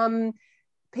 some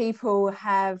people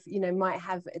have, you know, might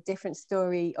have a different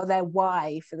story, or their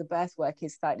why for the birth work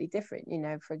is slightly different. You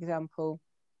know, for example,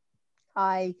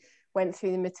 I went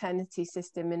through the maternity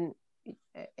system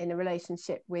in a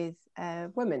relationship with a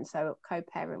woman, so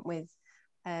co-parent with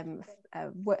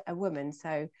a woman.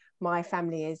 So my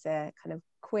family is a kind of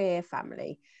queer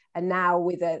family, and now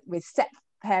with step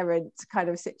parent kind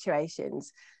of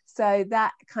situations. So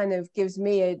that kind of gives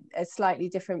me a slightly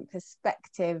different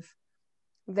perspective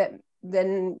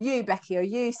than you, Becky, or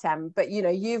you, Sam. But, you know,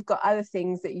 you've got other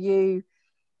things that you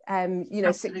know,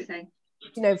 absolutely.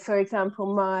 You know, for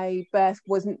example, my birth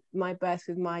with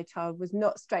my child was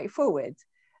not straightforward.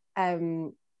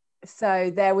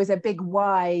 So there was a big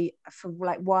why for,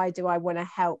 like, why do I want to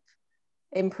help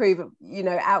improve, you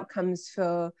know, outcomes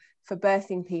for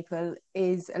birthing people,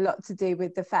 is a lot to do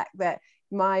with the fact that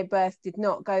my birth did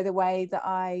not go the way that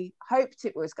I hoped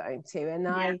it was going to. And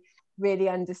I really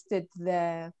understood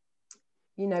the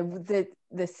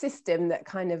system that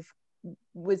kind of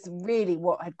was really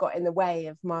what had got in the way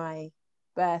of my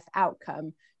birth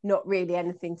outcome, not really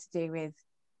anything to do with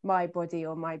my body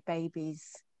or my baby's,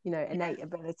 you know, innate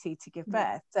ability to give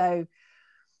birth. So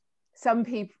some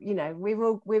people, you know, we've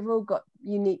all got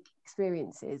unique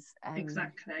experiences.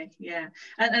 Exactly, yeah.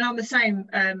 And I'm the same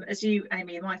as you,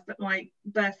 Amy. My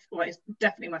birth, well, it's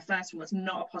definitely my first one, was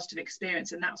not a positive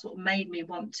experience, and that's what made me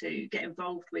want to get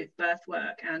involved with birth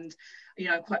work. And, you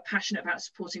know, I'm quite passionate about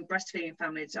supporting breastfeeding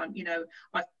families. You know,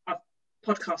 I've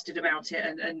podcasted about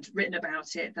it and written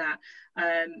about it, that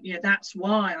you know, that's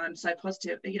why I'm so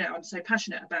positive, you know, I'm so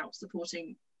passionate about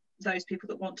supporting those people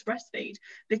that want to breastfeed,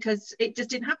 because it just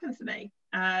didn't happen for me.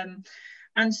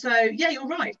 And so, yeah, you're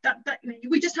right, that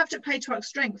we just have to play to our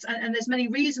strengths, and there's many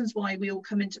reasons why we all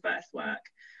come into birth work,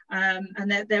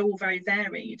 and they're all very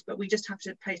varied, but we just have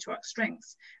to play to our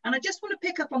strengths. And I just want to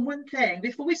pick up on one thing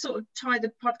before we sort of tie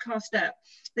the podcast up,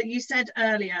 that you said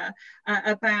earlier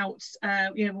about,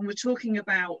 you know, when we're talking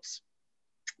about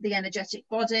the energetic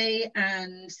body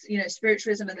and, you know,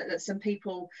 spiritualism, and that some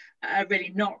people are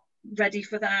really not ready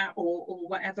for that, or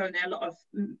whatever, and there are a lot of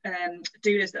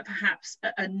doulas that perhaps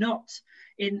are not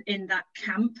in that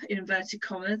camp, in inverted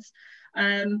commas,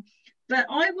 but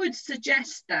I would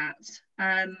suggest that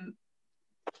I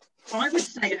would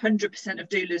say 100% of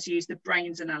doulas use the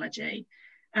brains analogy.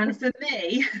 And for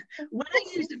me, when I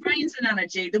use the brains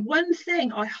analogy, the one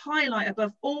thing I highlight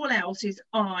above all else is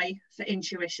I for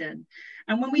intuition.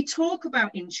 And when we talk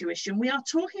about intuition, we are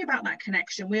talking about that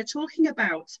connection. We're talking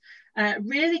about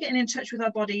really getting in touch with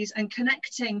our bodies and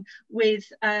connecting with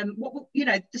what, you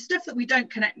know, the stuff that we don't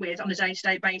connect with on a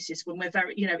day-to-day basis when we're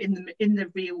very, you know, in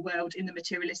the real world, in the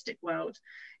materialistic world.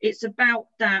 It's about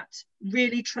that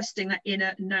really trusting that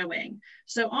inner knowing.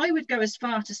 So I would go as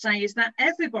far to say is that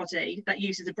everybody that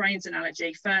uses the brains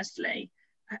analogy, firstly,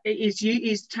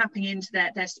 is tapping into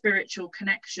their spiritual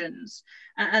connections,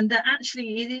 and that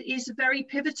actually it is a very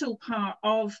pivotal part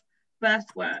of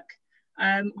birth work.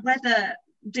 Whether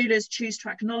doulas choose to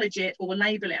acknowledge it or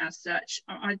label it as such,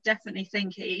 I definitely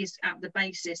think it is at the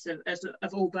basis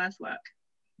of all birth work.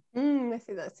 I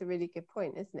think that's a really good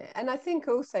point, isn't it? And I think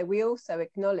also we also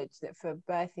acknowledge that for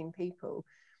birthing people,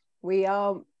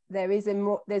 there's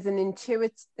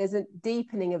a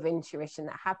deepening of intuition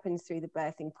that happens through the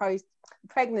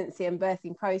pregnancy and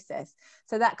birthing process.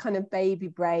 So that kind of baby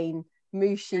brain,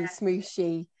 mushy,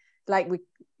 smooshy, like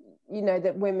you know,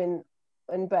 that women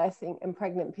and birthing and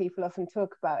pregnant people often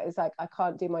talk about is like, I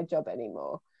can't do my job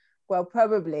anymore. Well,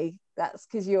 probably that's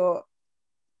because you're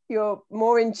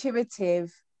more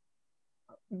intuitive,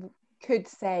 could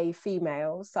say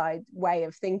female side way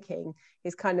of thinking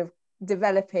is kind of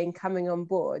developing, coming on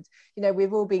board. You know,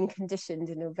 we've all been conditioned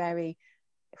in a very,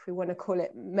 if we want to call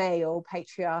it, male,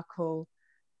 patriarchal,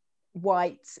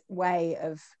 white way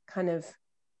of kind of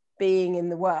being in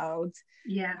the world.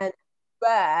 Yeah. And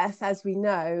birth, as we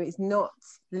know, is not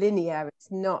linear. It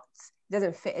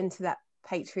doesn't fit into that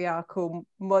patriarchal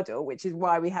model, which is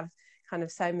why we have kind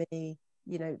of so many,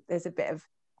 you know, there's a bit of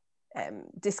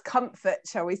discomfort,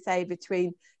 shall we say,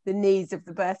 between the needs of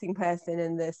the birthing person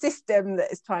and the system that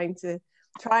is trying to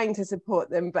support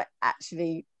them, but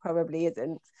actually probably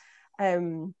isn't.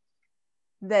 If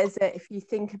you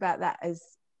think about that as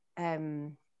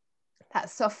that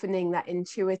softening, that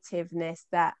intuitiveness,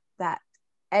 that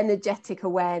energetic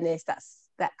awareness,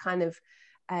 that kind of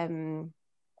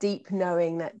deep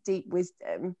knowing, that deep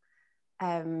wisdom.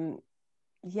 I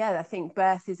think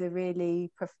birth is a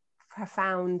really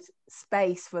profound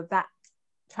space for that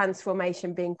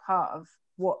transformation being part of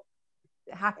what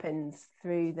happens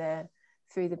through the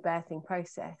birthing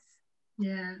process.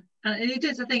 Yeah, and it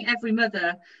is. I think every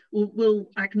mother will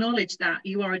acknowledge that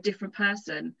you are a different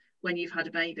person when you've had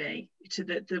a baby to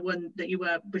the one that you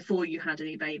were before you had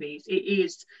any babies. It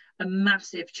is a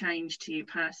massive change to you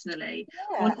personally,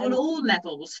 on all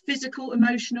levels, physical,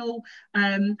 emotional,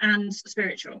 and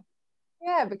spiritual.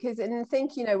 Yeah, because I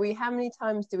think, you know, how many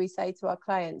times do we say to our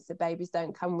clients the babies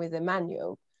don't come with a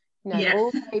manual? You know,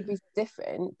 all babies are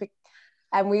different,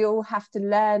 and we all have to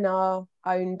learn our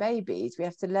own babies. We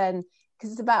have to learn,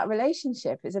 because it's about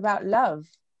relationship, it's about love,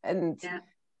 and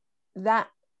that,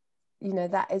 you know,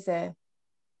 that is a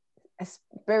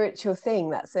spiritual thing.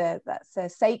 That's a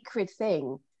sacred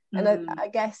thing. And I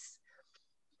guess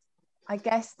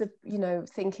the, you know,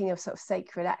 thinking of sort of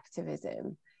sacred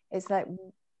activism, it's like,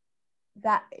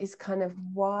 that is kind of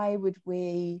why would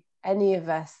any of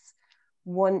us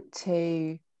want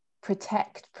to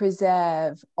protect,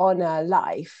 preserve, honor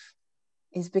life,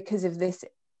 is because of this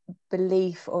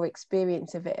belief or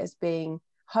experience of it as being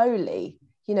holy.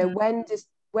 You know, when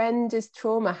does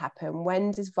trauma happen?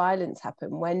 When does violence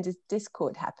happen? When does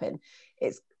discord happen?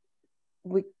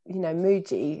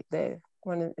 Muji,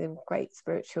 one of the great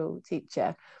spiritual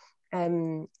teacher,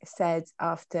 said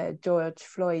after George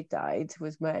Floyd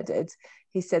was murdered,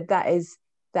 he said that is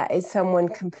someone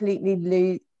completely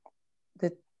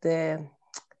the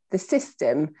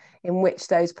system in which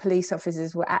those police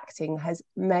officers were acting has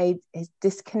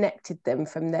disconnected them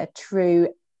from their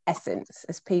true essence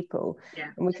as people.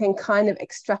 And we can kind of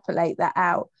extrapolate that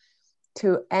out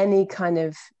to any kind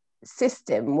of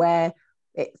system where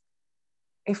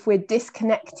if we're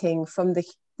disconnecting from the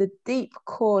deep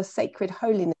core sacred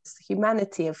holiness,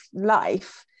 humanity of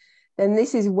life, then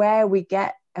this is where we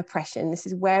get oppression, this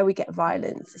is where we get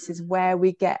violence, this is where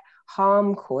we get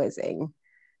harm causing.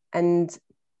 And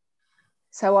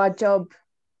so our job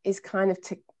is kind of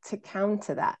to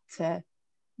counter that, to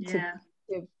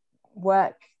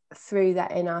work through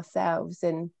that in ourselves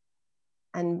and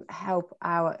help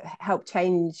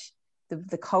change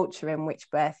the culture in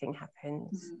which birthing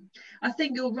happens. I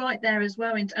think you're right there as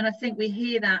well, and I think we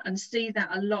hear that and see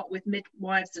that a lot with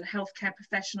midwives and healthcare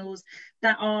professionals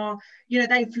that are, you know,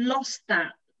 they've lost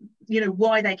that, you know,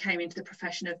 why they came into the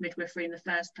profession of midwifery in the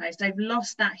first place. They've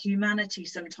lost that humanity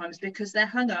sometimes because they're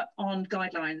hung up on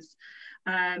guidelines,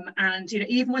 and, you know,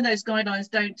 even when those guidelines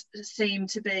don't seem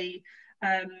to be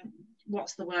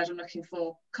what's the word I'm looking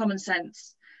for, common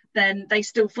sense, then they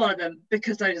still follow them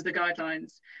because those are the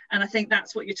guidelines. And I think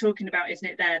that's what you're talking about, isn't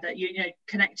it, there, that you know,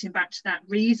 connecting back to that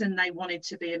reason they wanted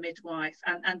to be a midwife,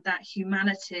 and that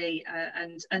humanity,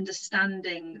 and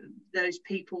understanding those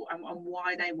people and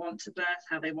why they want to birth,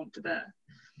 how they want to birth.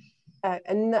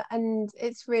 And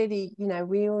it's really, you know,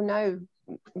 we all know,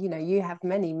 you know, you have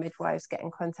many midwives get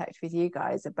in contact with you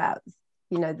guys about,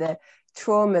 you know, the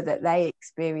trauma that they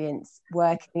experience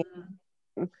working,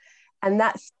 and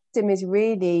that system is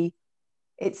really,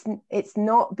 it's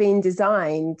not been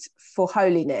designed for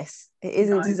holiness. It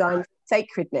isn't designed for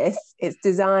sacredness. It's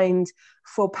designed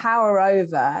for power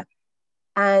over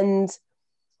and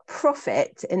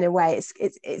profit in a way.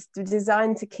 It's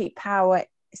designed to keep power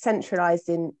centralized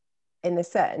in a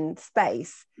certain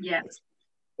space.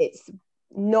 It's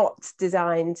not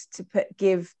designed to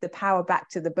give the power back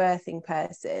to the birthing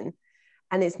person,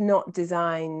 and it's not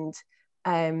designed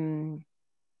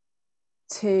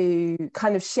to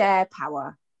kind of share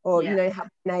power, or you know how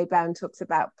Aimee talks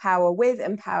about power with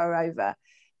and power over.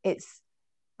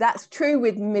 That's true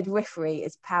with midwifery,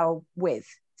 is power with.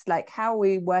 like, how are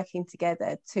we working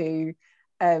together to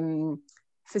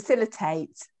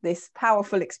facilitate this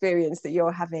powerful experience that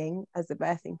you're having as a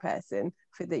birthing person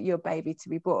for your baby to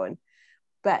be born.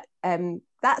 But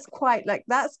that's quite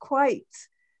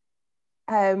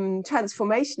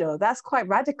transformational, that's quite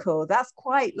radical, that's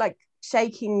quite like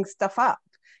shaking stuff up,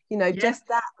 you know. Just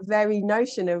that very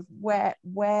notion of where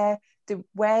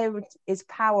is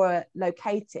power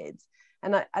located,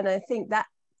 and I think that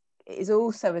is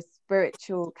also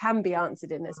can be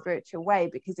answered in a spiritual way,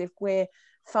 because if we're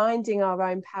finding our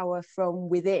own power from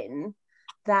within,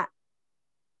 that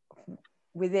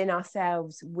within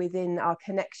ourselves, within our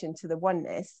connection to the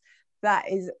oneness, that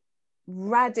is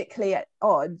radically at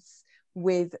odds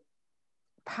with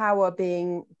power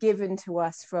being given to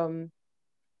us from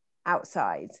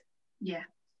outside.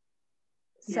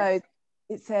 So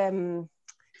it's so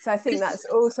I think that's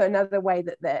also another way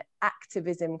that the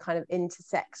activism kind of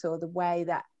intersects, or the way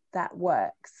that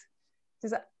works.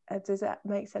 Does that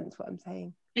make sense, what I'm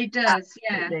saying? It does.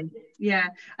 Absolutely. Yeah.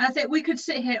 And I think we could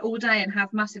sit here all day and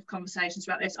have massive conversations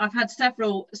about this. I've had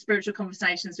several spiritual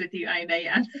conversations with you, Aimee,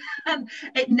 and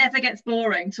it never gets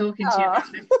boring talking to you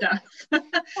about this stuff.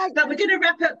 But we're going to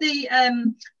wrap up the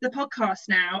podcast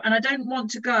now, and I don't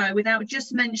want to go without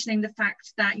just mentioning the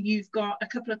fact that you've got a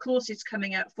couple of courses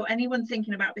coming up for anyone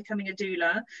thinking about becoming a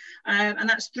doula, and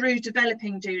that's through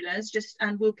Developing Doulas.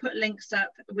 And we'll put links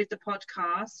up with the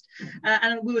podcast.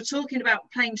 And we were talking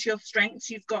about playing to your strengths.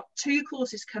 You've got 2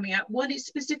 courses coming up. One is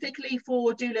specifically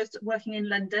for doulas working in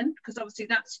London, because obviously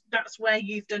that's where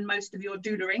you've done most of your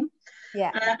doulaing.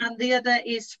 And the other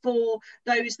is for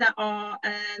those that are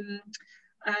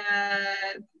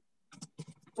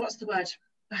what's the word?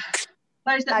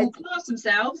 Those that will class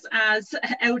themselves as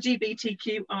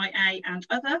LGBTQIA and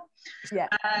other,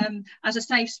 as a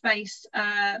safe space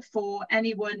for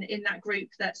anyone in that group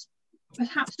that's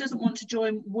perhaps doesn't want to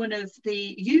join one of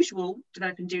the usual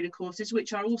Developing Doula courses,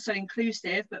 which are also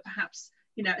inclusive, but perhaps,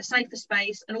 you know, a safer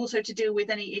space, and also to deal with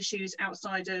any issues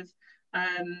outside that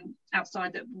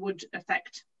would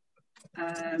affect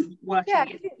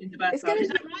working in the birth world. Is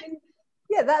that right?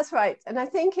 Yeah, that's right. And I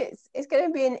think it's going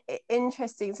to be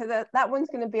interesting. So that one's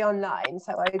going to be online,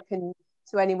 so open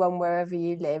to anyone wherever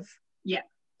you live.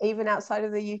 Even outside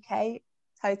of the UK,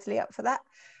 totally up for that.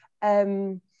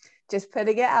 Just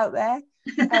putting it out there.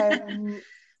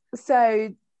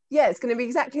 So yeah, it's going to be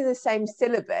exactly the same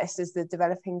syllabus as the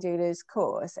Developing Doulas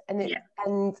course, and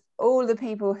and all the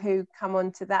people who come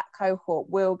onto that cohort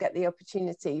will get the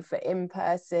opportunity for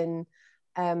in-person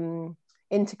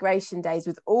integration days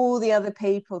with all the other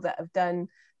people that have done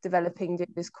Developing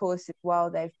Doulas courses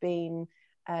while they've been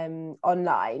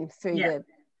online through the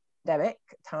pandemic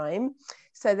time.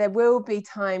 So there will be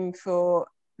time for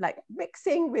like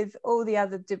mixing with all the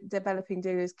other Developing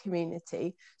Doulas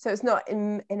community. So it's not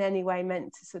in any way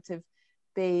meant to sort of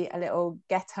be a little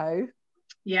ghetto.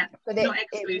 But not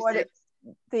exclusive.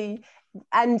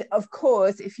 And of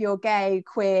course, if you're gay,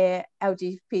 queer,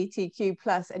 LGBTQ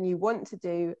plus, and you want to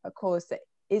do a course that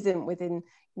isn't within,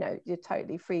 you know, you're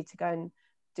totally free to go and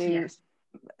do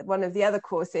one of the other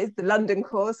courses, the London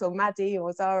course, or Maddie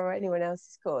or Zara or anyone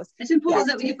else's course. It's important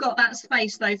that you've got that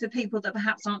space though for people that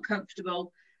perhaps aren't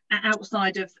comfortable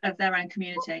outside of their own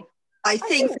community. I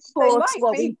think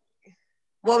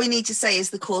what we need to say is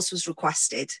the course was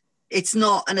requested. It's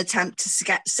not an attempt to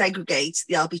segregate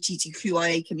the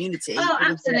LGBTQIA community. Oh,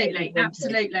 absolutely.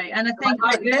 And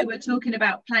I think we're talking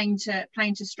about playing to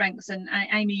strengths, and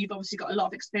Aimee, you've obviously got a lot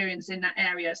of experience in that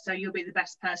area, so you'll be the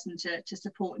best person to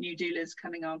support new doulas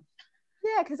coming on.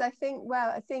 Yeah, because I think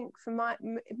from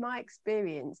my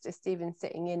experience, just even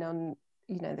sitting in on,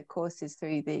 you know, the courses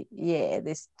through the year,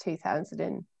 this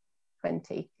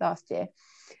 2020 last year,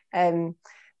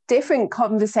 different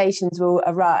conversations will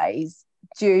arise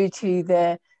due to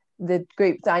the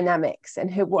group dynamics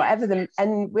and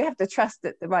and we have to trust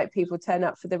that the right people turn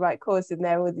up for the right course, and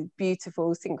there are all the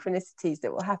beautiful synchronicities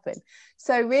that will happen.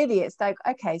 So really it's like,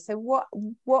 okay, so what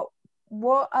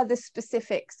are the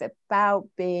specifics about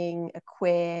being a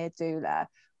queer doula?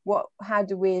 How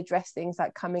do we address things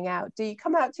like coming out? Do you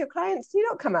come out to your clients? Do you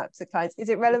not come out to clients? Is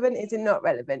it relevant? Is it not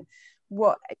relevant?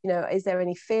 Is there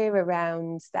any fear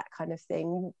around that kind of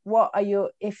thing?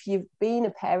 If you've been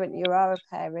a parent, you are a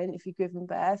parent, if you've given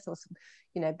birth, or,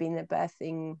 you know, been the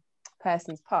birthing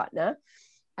person's partner,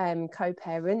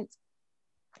 co-parent,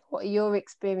 what are your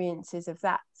experiences of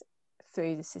that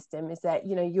through the system? Is that,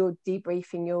 you know, you're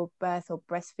debriefing your birth or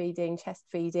breastfeeding, chest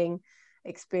feeding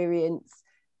experience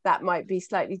that might be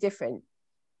slightly different.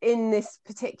 In this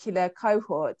particular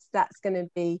cohort, that's going to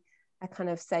be a kind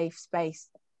of safe space.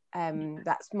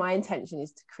 That's my intention,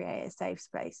 is to create a safe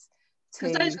space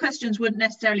Because those questions wouldn't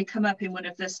necessarily come up in one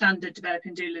of the standard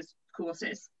developing doulas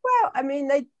courses. Well, I mean,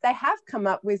 they have come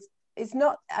up with, it's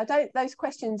not, those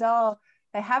questions are,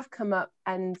 they have come up,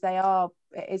 and it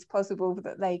is possible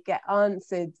that they get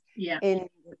answered in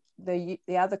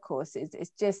the other courses.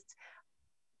 It's just,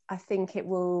 I think it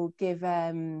will give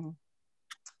a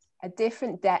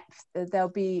different depth. There'll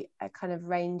be a kind of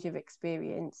range of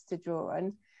experience to draw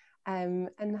on,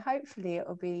 and hopefully it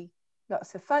will be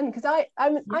lots of fun, because I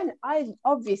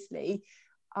obviously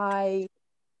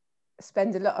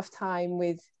spend a lot of time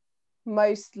with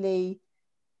mostly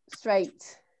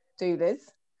straight doulas,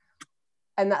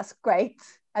 and that's great,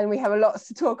 and we have a lot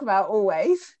to talk about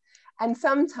always, and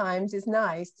sometimes it's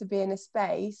nice to be in a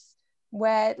space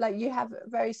where, like, you have a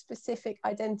very specific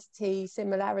identity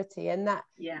similarity, and that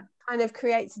kind of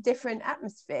creates a different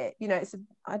atmosphere, you know.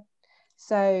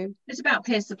 So it's about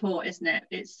peer support, isn't it?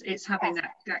 It's having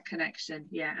that connection.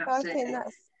 Yeah, absolutely. I think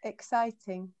that's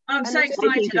exciting. I'm so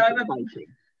excited.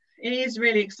 It is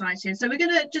really exciting. So we're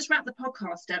going to just wrap the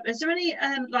podcast up. Is there any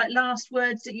last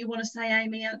words that you want to say,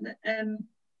 Aimee,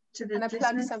 to the Can I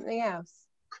plug something else?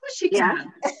 Of course you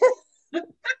can.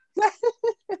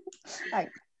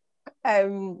 Thanks.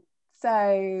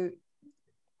 So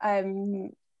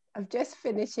I'm just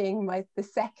finishing the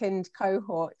second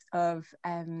cohort of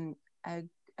a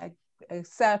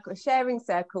sharing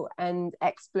circle and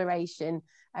exploration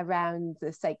around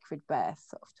the sacred birth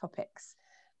sort of topics,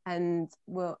 and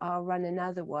I'll run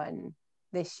another one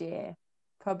this year,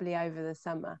 probably over the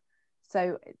summer.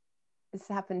 So it's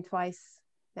happened twice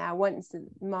now, once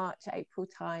in March, April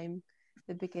time,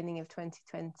 the beginning of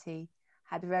 2020,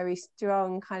 had a very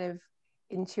strong kind of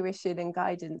intuition and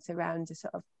guidance around a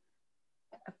sort of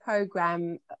a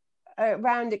program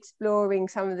around exploring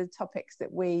some of the topics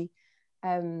that we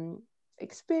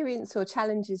experience or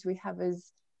challenges we have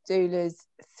as doulas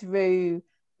through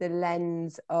the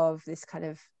lens of this kind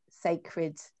of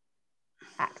sacred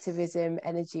activism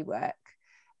energy work.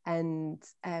 And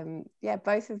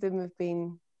both of them have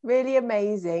been really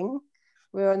amazing.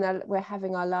 We're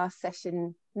having our last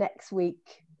session next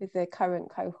week with the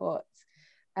current cohort,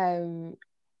 so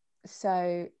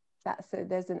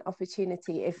there's an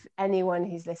opportunity, if anyone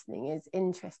who's listening is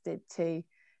interested, to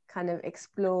kind of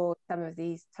explore some of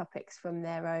these topics from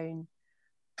through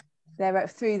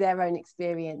their own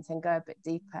experience and go a bit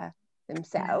deeper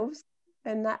themselves,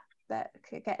 then that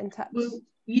could get in touch. Well,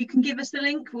 you can give us the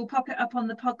link. We'll pop it up on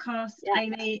the podcast,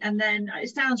 Aimee, and then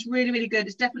it sounds really, really good.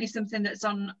 It's definitely something that's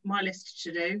on my list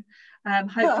to do.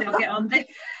 Hopefully I'll get on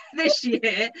this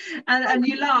year. And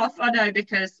you laugh, I know,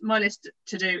 because my list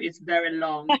to do is very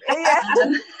long.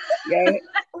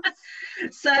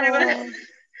 So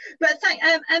but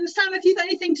Sam, have you got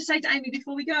anything to say to Aimee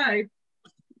before we go?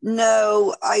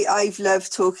 No, I've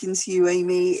loved talking to you,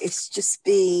 Aimee. It's just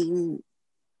been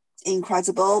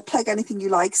incredible. Plug anything you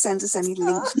like, send us any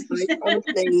links you like,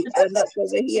 honestly, and that's what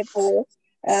we're here for.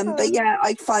 But yeah,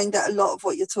 I find that a lot of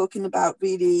what you're talking about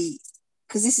really,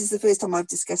 because this is the first time I've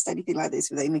discussed anything like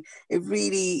this with Aimee, it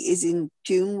really is in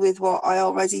tune with what I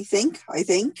already think.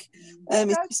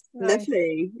 It's just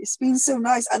lovely. It's been so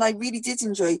nice, and I really did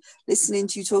enjoy listening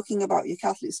to you talking about your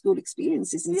Catholic school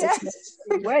experiences in such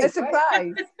a way. A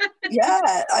surprise. Yeah,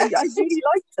 I really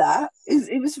liked that.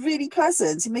 It was really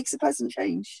pleasant. It makes a pleasant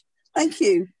change. Thank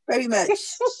you very much.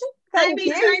 Aimee,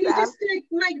 just to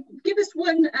give us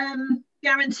one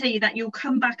guarantee that you'll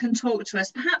come back and talk to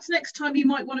us. Perhaps next time you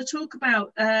might want to talk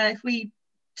about, if we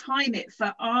time it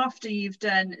for after you've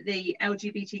done the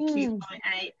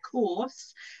LGBTQIA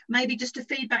course, maybe just to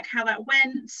feedback how that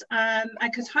went,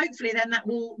 because hopefully then that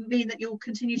will mean that you'll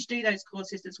continue to do those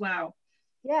courses as well.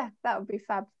 Yeah, that would be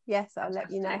fab. Yes, I'll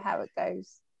let you know how it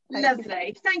goes.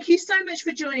 Lovely. Thank you so much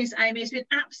for joining us, Aimee. It's been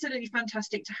absolutely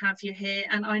fantastic to have you here,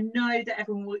 and I know that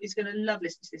everyone is going to love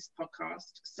listening to this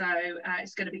podcast, so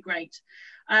it's going to be great.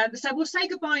 So we'll say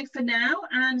goodbye for now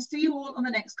and see you all on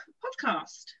the next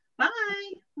podcast.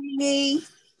 Bye.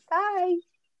 Bye.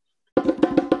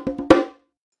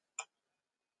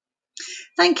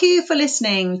 Thank you for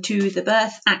listening to the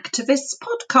Birth Activists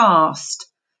podcast.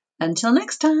 Until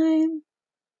next time.